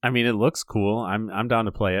 I mean, it looks cool. I'm down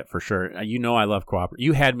to play it for sure. You know I love cooperative.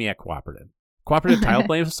 You had me at cooperative. Cooperative tile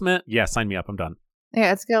placement? Yeah, sign me up. I'm done.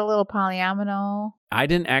 Yeah, it's got a little polyomino. I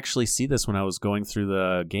didn't actually see this when I was going through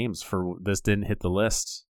the games for this didn't hit the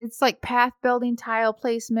list. It's like path building, tile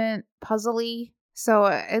placement, puzzly. So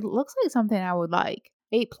it looks like something I would like.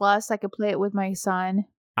 8+, I could play it with my son.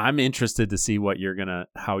 I'm interested to see how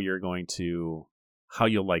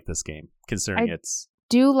you'll like this game, considering it's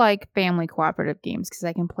do like family cooperative games because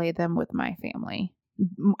I can play them with my family.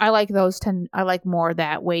 I like those I like more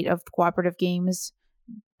that weight of cooperative games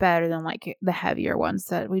better than like the heavier ones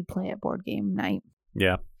that we'd play at board game night.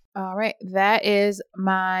 Yeah. All right. That is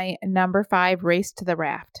my number 5, Race to the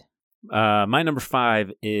Raft. My number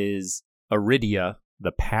 5 is Iridia,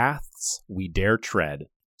 The Paths We Dare Tread.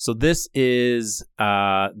 So this is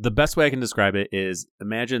the best way I can describe it is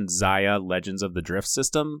imagine Zaya Legends of the Drift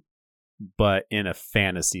system, but in a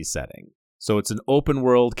fantasy setting. So it's an open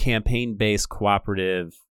world campaign based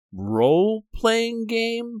cooperative role playing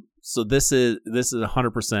game. So this is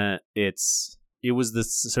 100%. It was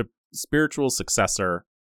the spiritual successor,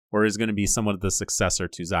 or is going to be somewhat of the successor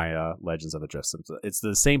to Zaya Legends of the Drift system. It's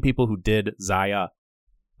the same people who did Zaya.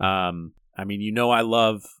 I mean, I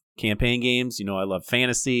love campaign games. I love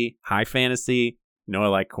fantasy, high fantasy. I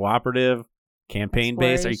like cooperative, campaign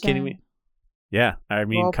based. Are you kidding me? Yeah, I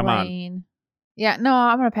mean, role come playing. on. Yeah, no,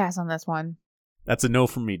 I'm going to pass on this one. That's a no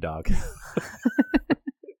from me, dog.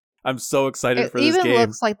 I'm so excited for this game. It even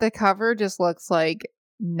looks like the cover just looks like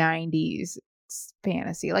 90s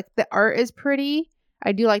fantasy. Like the art is pretty.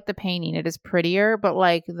 I do like the painting. It is prettier, but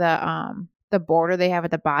like the border they have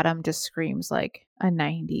at the bottom just screams like a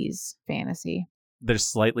 90s fantasy. There's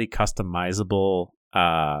slightly customizable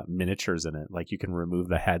miniatures in it. Like you can remove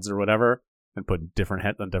the heads or whatever and put different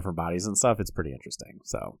heads on different bodies and stuff. It's pretty interesting.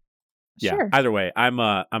 So yeah, sure. Either way, I'm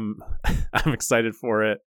excited for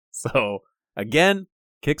it. So again,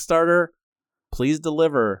 Kickstarter, please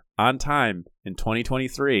deliver on time in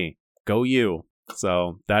 2023. Go you.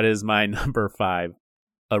 So that is my number 5,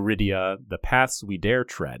 Iridia, The Paths We Dare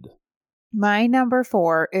Tread. My number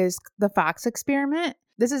 4 is The Fox Experiment.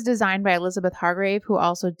 This is designed by Elizabeth Hargrave, who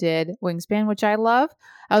also did Wingspan, which I love.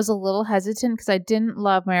 I was a little hesitant because I didn't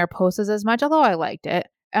love Mariposas as much, although I liked it.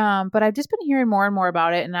 But I've just been hearing more and more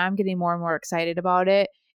about it, and I'm getting more and more excited about it.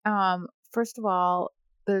 First of all,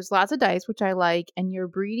 there's lots of dice, which I like, and you're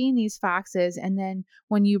breeding these foxes, and then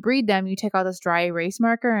when you breed them, you take out this dry erase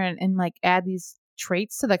marker and like add these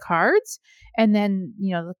traits to the cards, and then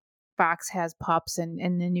the fox has pups, and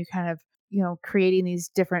then you kind of creating these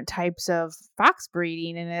different types of fox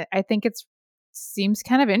breeding, and I think it seems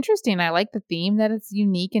kind of interesting. I like the theme that it's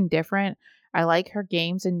unique and different. I like her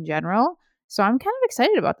games in general. So I'm kind of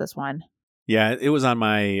excited about this one. Yeah, it was on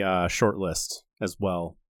my short list as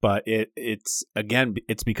well. But it's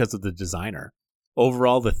because of the designer.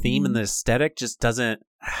 Overall, the theme and the aesthetic just doesn't,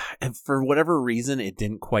 and for whatever reason, it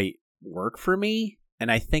didn't quite work for me.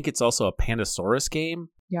 And I think it's also a Pandasaurus game.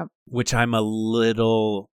 Yep. Which I'm a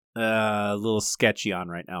little sketchy on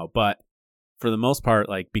right now. But for the most part,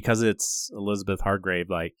 like because it's Elizabeth Hargrave,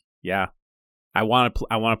 like, yeah. I want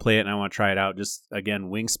to play it and I want to try it out. Just again,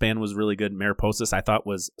 Wingspan was really good. Mariposas I thought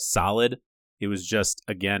was solid. It was just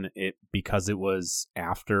because it was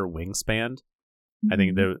after Wingspan. I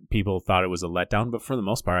think the people thought it was a letdown, but for the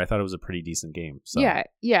most part, I thought it was a pretty decent game. So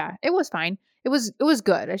yeah, it was fine. It was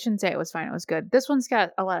good. I shouldn't say it was fine. It was good. This one's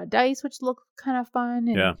got a lot of dice, which look kind of fun.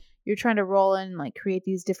 And you're trying to roll in, like create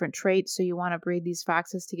these different traits. So you want to breed these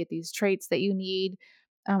foxes to get these traits that you need.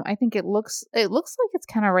 I think it looks like it's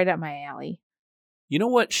kind of right up my alley. You know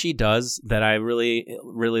what she does that I really,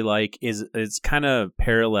 really like is it's kind of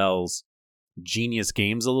parallels Genius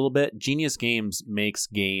Games a little bit. Genius Games makes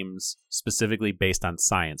games specifically based on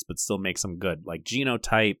science, but still makes them good. Like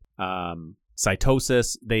Genotype,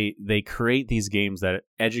 Cytosis, they create these games that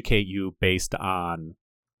educate you based on,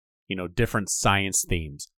 different science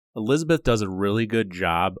themes. Elizabeth does a really good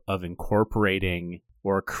job of incorporating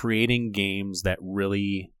or creating games that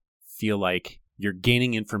really feel like you're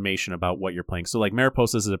gaining information about what you're playing. So like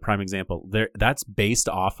Mariposas is a prime example. That's based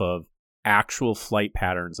off of actual flight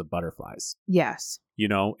patterns of butterflies. Yes.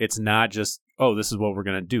 It's not just, oh, this is what we're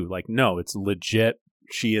going to do. Like, no, it's legit.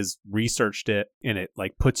 She has researched it and it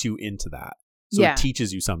like puts you into that. So it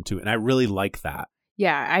teaches you something too. And I really like that.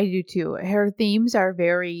 Yeah, I do too. Her themes are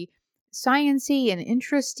very sciencey and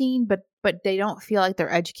interesting, but they don't feel like they're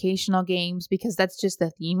educational games because that's just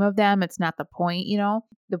the theme of them. It's not the point,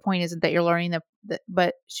 The point isn't that you're learning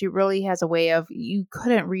but she really has a way of, you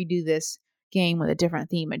couldn't redo this game with a different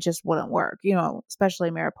theme. It just wouldn't work, especially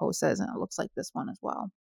Mariposas, and it looks like this one as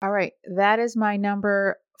well. All right, that is my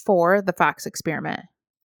number 4, The Fox Experiment.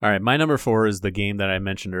 All right, my number 4 is the game that I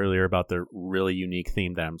mentioned earlier about the really unique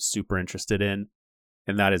theme that I'm super interested in,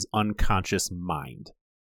 and that is Unconscious Mind.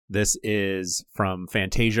 This is from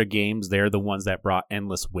Fantasia Games. They're the ones that brought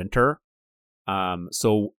Endless Winter.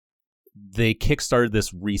 So they kickstarted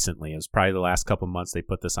this recently. It was probably the last couple months they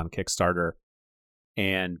put this on Kickstarter.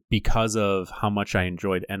 And because of how much I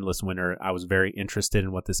enjoyed Endless Winter, I was very interested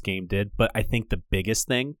in what this game did. But I think the biggest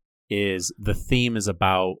thing is the theme is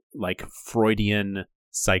about like Freudian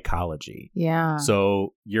psychology. Yeah.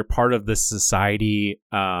 So you're part of this society,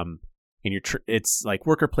 and it's like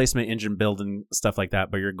worker placement, engine building, stuff like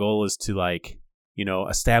that. But your goal is to like,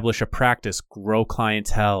 establish a practice, grow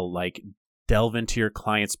clientele, like delve into your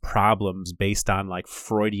clients' problems based on like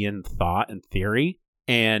Freudian thought and theory.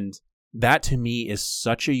 And that to me is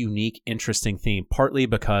such a unique, interesting theme, partly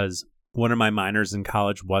because one of my minors in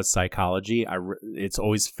college was psychology. It's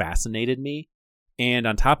always fascinated me. And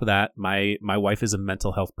on top of that, my wife is a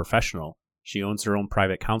mental health professional. She owns her own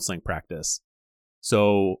private counseling practice.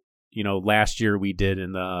 So, last year we did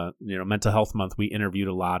in the, mental health month, we interviewed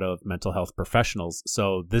a lot of mental health professionals.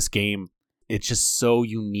 So this game, it's just so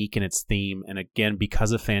unique in its theme. And again,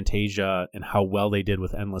 because of Fantasia and how well they did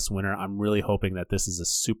with Endless Winter, I'm really hoping that this is a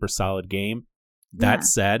super solid game. That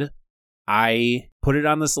said, I put it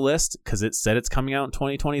on this list because it said it's coming out in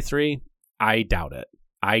 2023. I doubt it.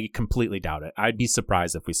 I completely doubt it. I'd be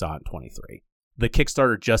surprised if we saw it in 23. The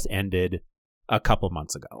Kickstarter just ended a couple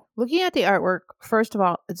months ago. Looking at the artwork, first of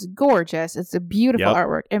all, it's gorgeous. It's a beautiful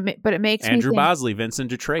artwork. But it makes Andrew me think, Bosley,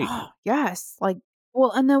 Vincent Dutrait. Yes.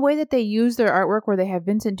 Well, and the way that they use their artwork, where they have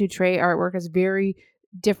Vincent Dutrait artwork, is very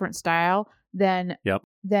different style than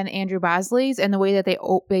Andrew Bosley's, and the way that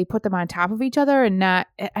they put them on top of each other, and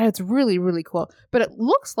it's really, really cool. But it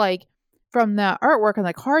looks like from the artwork and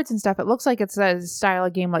the cards and stuff, it looks like it's a style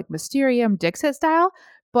of game like Mysterium, Dixit style,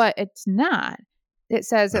 but it's not. It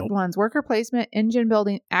says it blends worker placement, engine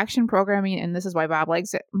building, action programming, and this is why Bob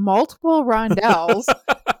likes it, multiple rondels.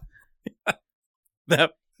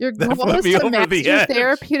 Your goal is to master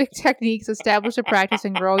therapeutic techniques, establish a practice,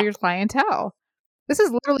 and grow your clientele. This is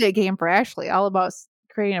literally a game for Ashley, all about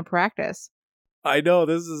creating a practice. I know,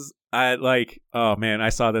 oh man, I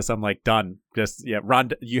saw this, I'm like, done. Just,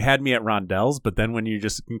 you had me at rondels, but then when you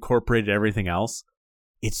just incorporated everything else,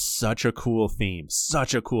 it's such a cool theme.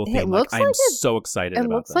 Such a cool theme. I'm so excited about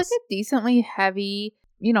this. It looks like a decently heavy,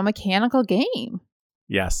 mechanical game.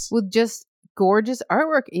 Yes. With just gorgeous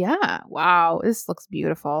artwork. Yeah. Wow. This looks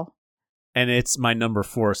beautiful. And it's my number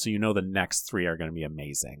 4, so the next 3 are going to be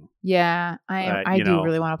amazing. Yeah. I do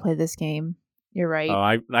really want to play this game. You're right.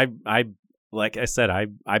 Oh, I like I said,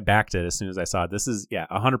 I backed it as soon as I saw it. This is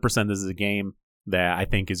 100%. This is a game that I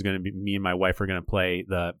think is going to be, me and my wife are going to play.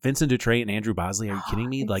 The Vincent Dutrait and Andrew Bosley. Are you kidding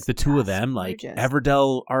me? Like the two of them, like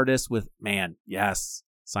Everdell artists with, man, yes,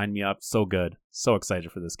 sign me up. So good. So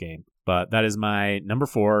excited for this game. But that is my number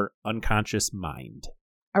 4, Unconscious Mind.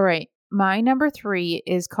 All right. My number 3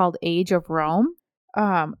 is called Age of Rome.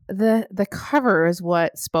 The cover is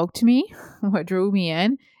what spoke to me, what drew me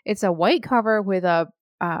in. It's a white cover with a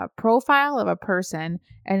profile of a person,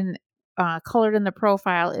 and colored in the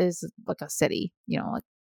profile is like a city, like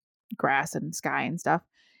grass and sky and stuff.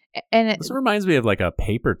 And this reminds me of like a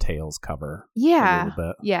Paper Tales cover. Yeah. A little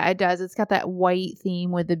bit. Yeah, it does. It's got that white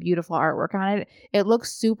theme with the beautiful artwork on it. It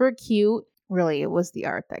looks super cute. Really, it was the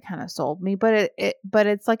art that kind of sold me, but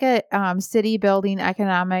it's like a city building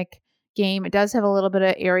economic game. It does have a little bit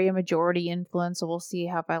of area majority influence, so we'll see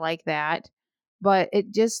if I like that. But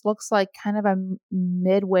it just looks like kind of a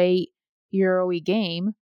midweight Euro-y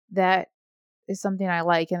game that is something I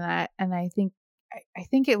like, and I think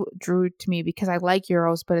it drew to me because I like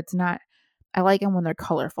Euros, but it's not. I like them when they're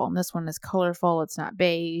colorful, and this one is colorful. It's not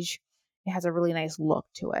beige. It has a really nice look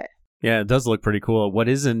to it. Yeah, it does look pretty cool. What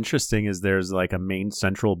is interesting is there's like a main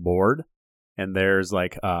central board, and there's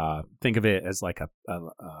like think of it as like a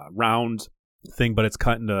round thing, but it's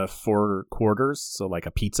cut into 4 quarters, so like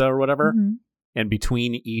a pizza or whatever. Mm-hmm. And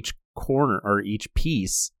between each corner or each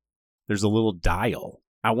piece, there's a little dial.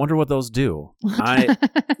 I wonder what those do. Why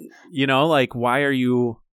are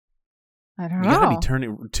you? I don't know. You gotta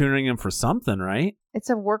be tuning them for something, right? It's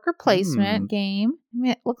a worker placement game. I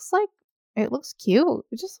mean, it looks cute.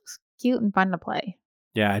 It just looks cute and fun to play.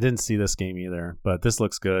 Yeah, I didn't see this game either, but this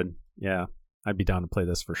looks good. Yeah, I'd be down to play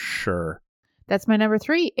this for sure. That's my number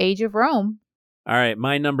 3, Age of Rome. All right,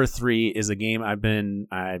 my number 3 is a game I've been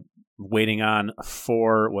waiting on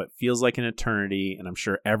for what feels like an eternity, and I'm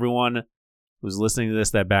sure everyone who's listening to this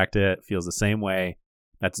that backed it feels the same way.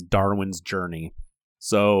 That's Darwin's Journey.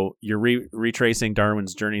 So you're retracing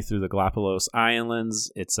Darwin's journey through the Galapagos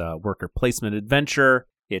Islands. It's a worker placement adventure,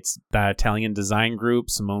 It's the Italian design group,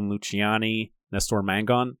 Simone Luciani, Nestor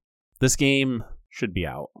Mangon. This game should be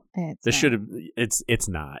out. It's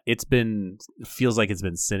not. It feels like it's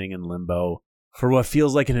been sitting in limbo for what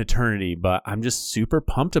feels like an eternity, but I'm just super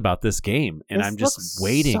pumped about this game, and I'm just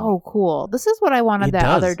waiting. So cool. This is what I wanted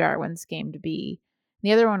other Darwin's game to be.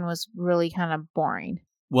 The other one was really kind of boring.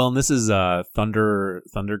 Well, and this is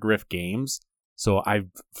Thundergriff Games, so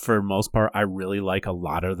for most part, I really like a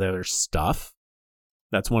lot of their stuff.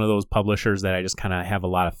 That's one of those publishers that I just kind of have a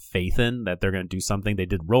lot of faith in that they're going to do something. They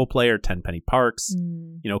did Role Player, 10 Penny Parks.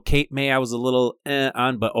 Kate May, I was a little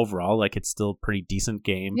on, but overall, like, it's still a pretty decent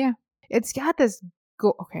game. Yeah. It's got this,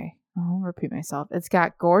 okay, I'll repeat myself. It's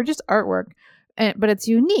got gorgeous artwork, but it's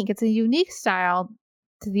unique. It's a unique style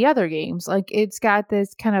to the other games. Like, it's got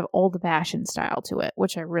this kind of old-fashioned style to it,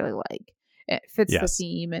 which I really like. It fits the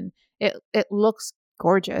theme, and it looks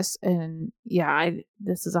gorgeous. And yeah,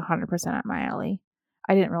 this is 100% up my alley.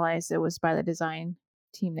 I didn't realize it was by the design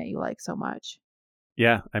team that you like so much.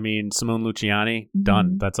 Yeah, I mean, Simone Luciani,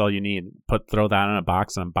 done. That's all you need. Throw that in a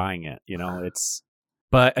box and I'm buying it.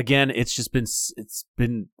 But again, it's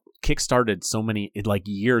been kickstarted so many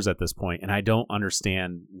years at this point, and I don't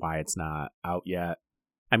understand why it's not out yet.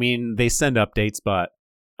 I mean, they send updates, but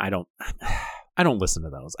I don't listen to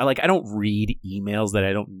those. I don't read emails that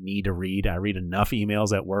I don't need to read. I read enough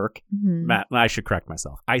emails at work. Matt, I should correct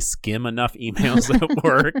myself. I skim enough emails at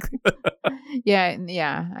work.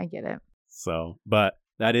 Yeah, I get it. So, but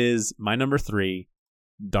that is my number 3,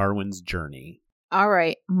 Darwin's Journey. All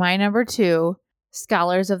right, my number 2,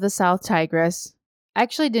 Scholars of the South Tigris. I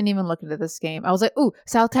actually didn't even look into this game. I was like, ooh,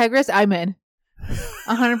 South Tigris, I'm in.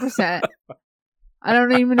 100%. I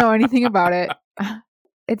don't even know anything about it.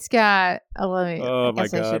 It's got, I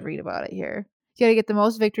guess I should read about it here. You gotta get the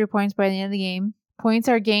most victory points by the end of the game. Points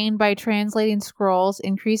are gained by translating scrolls,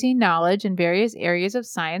 increasing knowledge in various areas of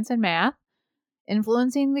science and math,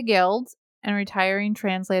 influencing the guilds, and retiring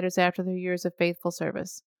translators after their years of faithful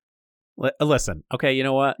service. Listen, okay, you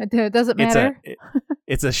know what? It doesn't matter.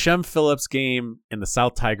 It's a Shem Phillips game in the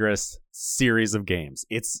South Tigris series of games.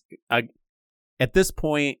 It's at this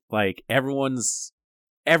point, like, everyone's.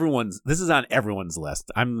 This is on everyone's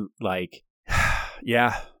list. I'm like,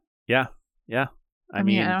 yeah. I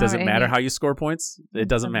mean, does it matter how you score points? It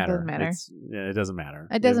doesn't matter. It doesn't matter.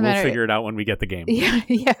 It doesn't matter. We'll figure it out when we get the game. Yeah.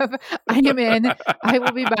 I am in. I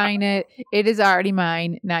will be buying it. It is already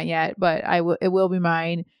mine. Not yet, but it will be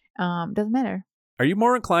mine. Doesn't matter. Are you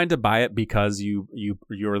more inclined to buy it because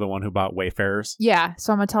you're the one who bought Wayfarers? Yeah.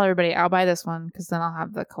 So I'm gonna tell everybody I'll buy this one because then I'll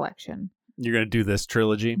have the collection. You're going to do this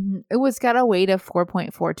trilogy? It was got a weight of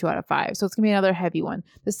 4.42 out of 5. So it's going to be another heavy one.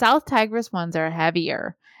 The South Tigris ones are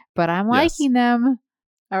heavier, but I'm liking them.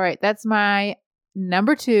 All right. That's my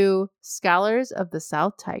number 2, Scholars of the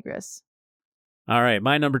South Tigris. All right.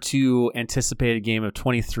 My number 2 anticipated game of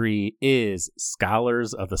 23 is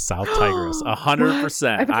Scholars of the SouthTigris.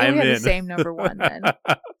 100%. I think we have the same number 1 then.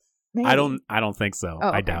 Maybe. I don't think so. Oh,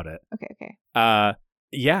 okay. I doubt it. Okay.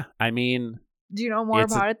 Yeah. I mean, do you know more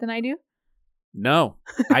about it than I do? No,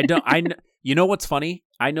 I don't. You know what's funny?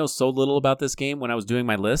 I know so little about this game. When I was doing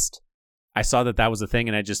my list, I saw that was a thing,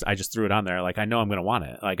 and I just threw it on there. Like, I know I'm going to want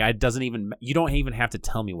it. Like, you don't even have to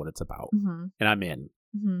tell me what it's about, and I'm in.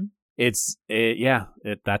 That's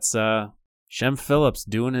Shem Phillips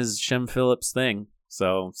doing his Shem Phillips thing.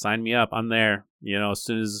 So sign me up. I'm there. As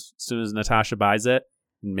soon as Natasha buys it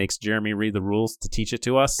and makes Jeremy read the rules to teach it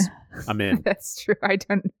to us, I'm in. That's true.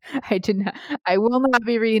 I will not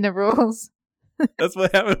be reading the rules. That's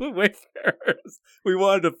what happened with Wayfarers. We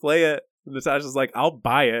wanted to play it. And Natasha's like, I'll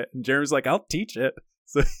buy it. And Jeremy's like, I'll teach it.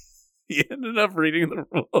 So he ended up reading the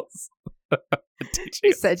rules.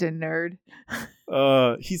 He's such a nerd.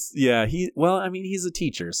 He's a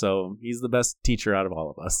teacher, so he's the best teacher out of all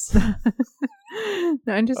of us.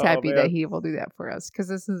 No, I'm just happy that he will do that for us, because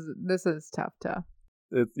this is tough.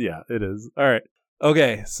 It is. All right.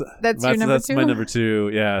 Okay. So that's your number 2? That's my number 2.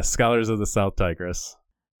 Yeah. Scholars of the South Tigris.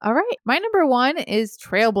 All right. My number 1 is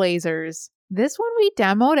Trailblazers. This one we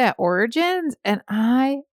demoed at Origins, and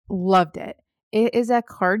I loved it. It is a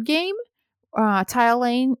card game, tile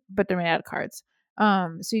laying, but they're made out of cards.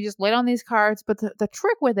 So you just lay down these cards, but the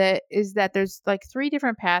trick with it is that there's like 3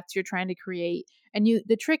 different paths you're trying to create, and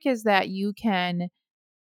the trick is that you can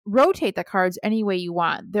rotate the cards any way you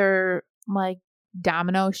want. They're like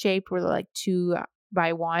domino shaped, where they're like 2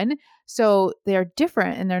 by 1, so they're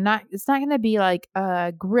different, and it's not going to be like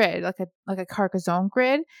a grid, like a Carcassonne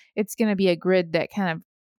grid. It's going to be a grid that kind of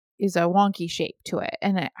is a wonky shape to it,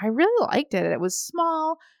 and I really liked it. It was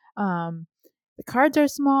small. The cards are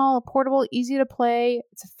small, portable, easy to play.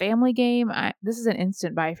 It's a family game. This is an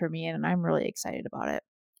instant buy for me, and I'm really excited about it.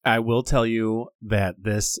 I will tell you that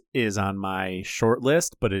this is on my short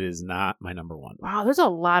list, but it is not my number one. Wow, there's a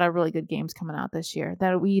lot of really good games coming out this year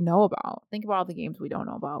that we know about. Think about all the games we don't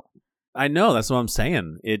know about. I know, that's what I'm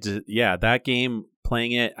saying. That game,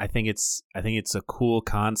 playing it, I think it's a cool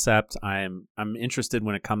concept. I'm interested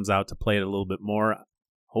when it comes out to play it a little bit more.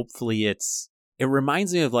 Hopefully it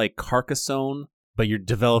reminds me of like Carcassonne, but you're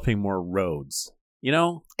developing more roads. You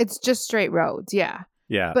know? It's just straight roads, yeah.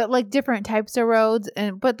 Yeah. But like different types of roads,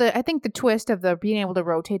 I think the twist of the being able to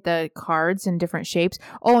rotate the cards in different shapes.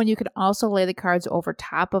 Oh, and you can also lay the cards over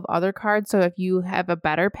top of other cards. So if you have a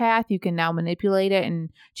better path, you can now manipulate it and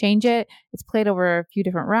change it. It's played over a few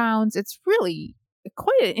different rounds. It's really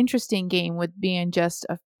quite an interesting game with being just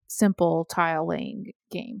a simple tile laying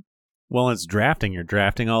game. Well, it's drafting. You're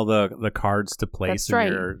drafting all the cards to place. That's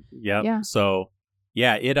right. Yeah. So.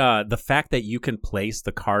 Yeah, the fact that you can place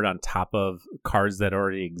the card on top of cards that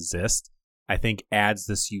already exist, I think adds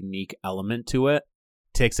this unique element to it,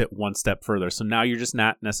 takes it one step further. So now you're just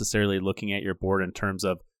not necessarily looking at your board in terms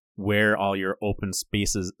of where all your open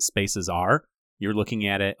spaces are. You're looking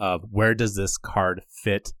at it of where does this card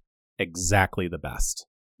fit exactly the best.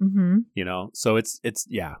 Mm-hmm. You know, so it's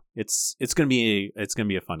gonna be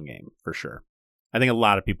a fun game for sure. I think a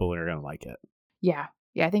lot of people are gonna like it. Yeah,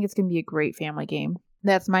 I think it's going to be a great family game.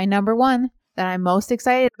 That's my number one that I'm most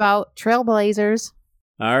excited about, Trailblazers.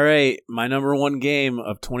 All right, my number one game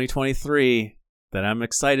of 2023 that I'm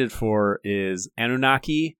excited for is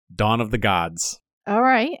Anunnaki: Dawn of the Gods. All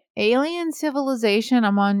right, alien civilization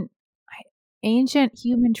among ancient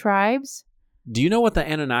human tribes. Do you know what the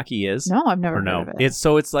Anunnaki is? No, I've never heard of it.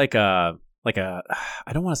 It's like a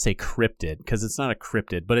I don't want to say cryptid because it's not a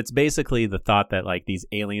cryptid, but it's basically the thought that like these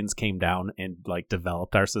aliens came down and like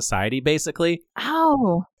developed our society basically.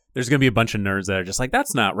 Oh. There's going to be a bunch of nerds that are just like,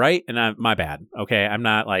 that's not right. And my bad. Okay. I'm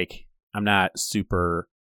not super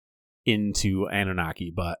into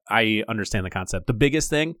Anunnaki, but I understand the concept. The biggest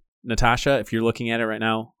thing, Natasha, if you're looking at it right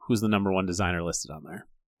now, who's the number one designer listed on there?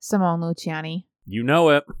 Simone Luciani. You know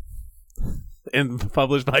it. And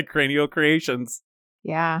published by Cranio Creations.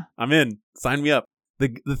 Yeah. I'm in. Sign me up.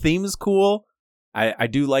 The theme is cool. I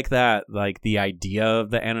do like that. Like the idea of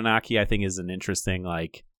the Anunnaki, I think is an interesting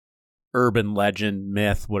like urban legend,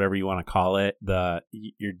 myth, whatever you want to call it.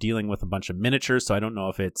 You're dealing with a bunch of miniatures, so I don't know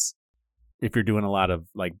if you're doing a lot of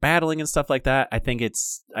like battling and stuff like that. I think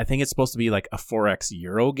it's supposed to be like a 4X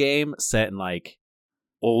Euro game set in like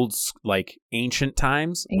ancient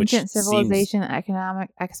times, ancient civilization, economic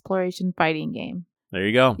exploration fighting game. There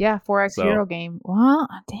you go. Yeah, 4X Euro game. Well,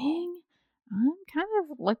 dang. I'm kind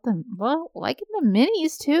of liking the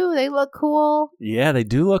minis too. They look cool. Yeah, they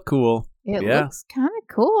do look cool. It looks kind of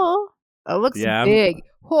cool. It looks big.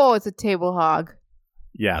 Oh, it's a table hog.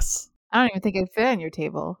 Yes. I don't even think it'd fit on your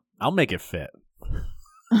table. I'll make it fit.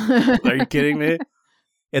 Are you kidding me?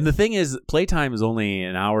 And the thing is, playtime is only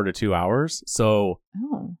an hour to 2 hours. So,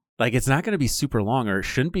 like, it's not going to be super long, or it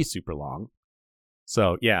shouldn't be super long.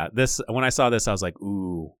 So, yeah, when I saw this, I was like,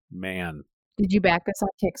 ooh, man. Did you back this on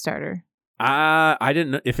Kickstarter? I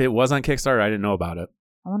didn't know. If it was on Kickstarter, I didn't know about it.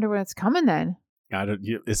 I wonder when it's coming then.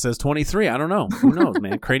 It says 23. I don't know. Who knows,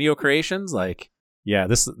 man? Cranio Creations, like, yeah,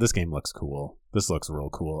 this game looks cool. This looks real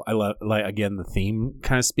cool. I love, like, again, the theme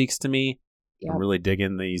kind of speaks to me. Yep. I'm really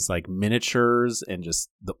digging these like miniatures and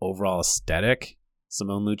just the overall aesthetic.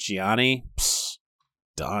 Simone Luciani,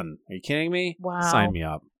 done. Are you kidding me? Wow. Sign me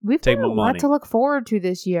up. We've got a lot to look forward to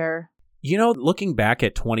this year. You know, looking back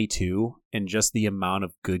at 22 and just the amount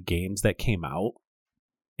of good games that came out,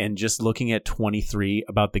 and just looking at 23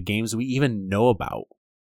 about the games we even know about.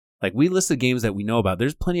 Like, we listed games that we know about.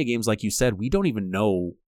 There's plenty of games, like you said, we don't even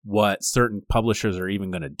know what certain publishers are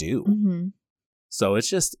even going to do. Mm-hmm. So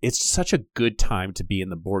it's such a good time to be in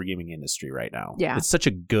the board gaming industry right now. Yeah. It's such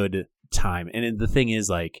a good time. And the thing is,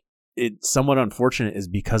 like, it's somewhat unfortunate is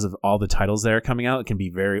because of all the titles that are coming out, it can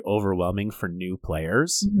be very overwhelming for new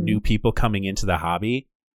players, new people coming into the hobby.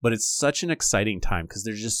 But it's such an exciting time because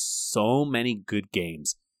there's just so many good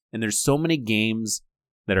games. And there's so many games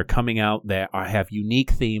that are coming out that have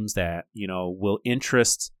unique themes that, you know, will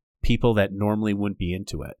interest people that normally wouldn't be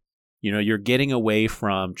into it. You know, you're getting away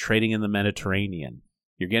from trading in the Mediterranean.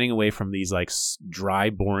 You're getting away from these like dry,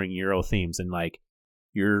 boring Euro themes, and like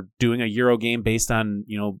you're doing a Euro game based on,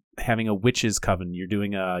 you know, having a witch's coven. You're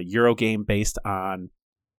doing a Euro game based on,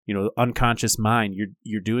 you know, unconscious mind.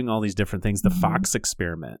 You're doing all these different things. The Fox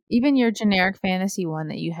experiment. Even your generic fantasy one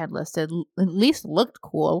that you had listed at least looked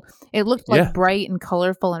cool. It looked like bright and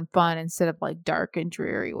colorful and fun instead of like dark and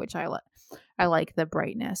dreary, which I like. I like the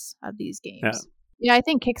brightness of these games. Yeah, I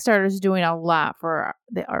think Kickstarter is doing a lot for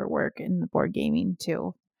the artwork and the board gaming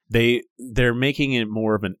too. they're making it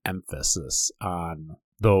more of an emphasis on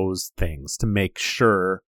those things to make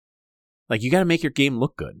sure, like, you got to make your game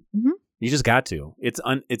look good. Mm-hmm. You just got to. It's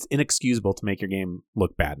inexcusable to make your game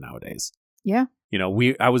look bad nowadays. Yeah. You know,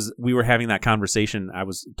 we were having that conversation. I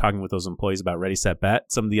was talking with those employees about Ready, Set,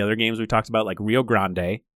 Bet. Some of the other games we talked about, like Rio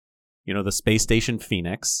Grande, you know, the Space Station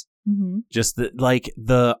Phoenix. Mm-hmm. Just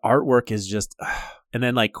the artwork is just, and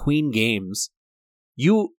then like Queen Games,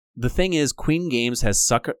 the thing is, Queen Games has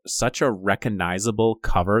such a recognizable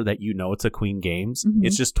cover that you know it's a Queen Games. Mm-hmm.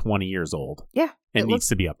 It's just 20 years old. Yeah. It needs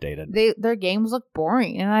to be updated. Their games look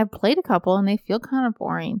boring, and I've played a couple, and they feel kind of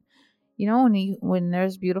boring. You know, when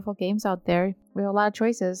there's beautiful games out there, we have a lot of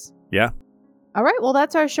choices. Yeah. All right, well,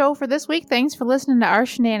 that's our show for this week. Thanks for listening to our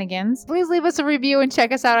shenanigans. Please leave us a review and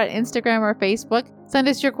check us out on Instagram or Facebook. Send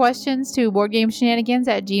us your questions to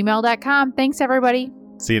boardgameshenanigans@gmail.com. Thanks, everybody.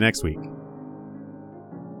 See you next week.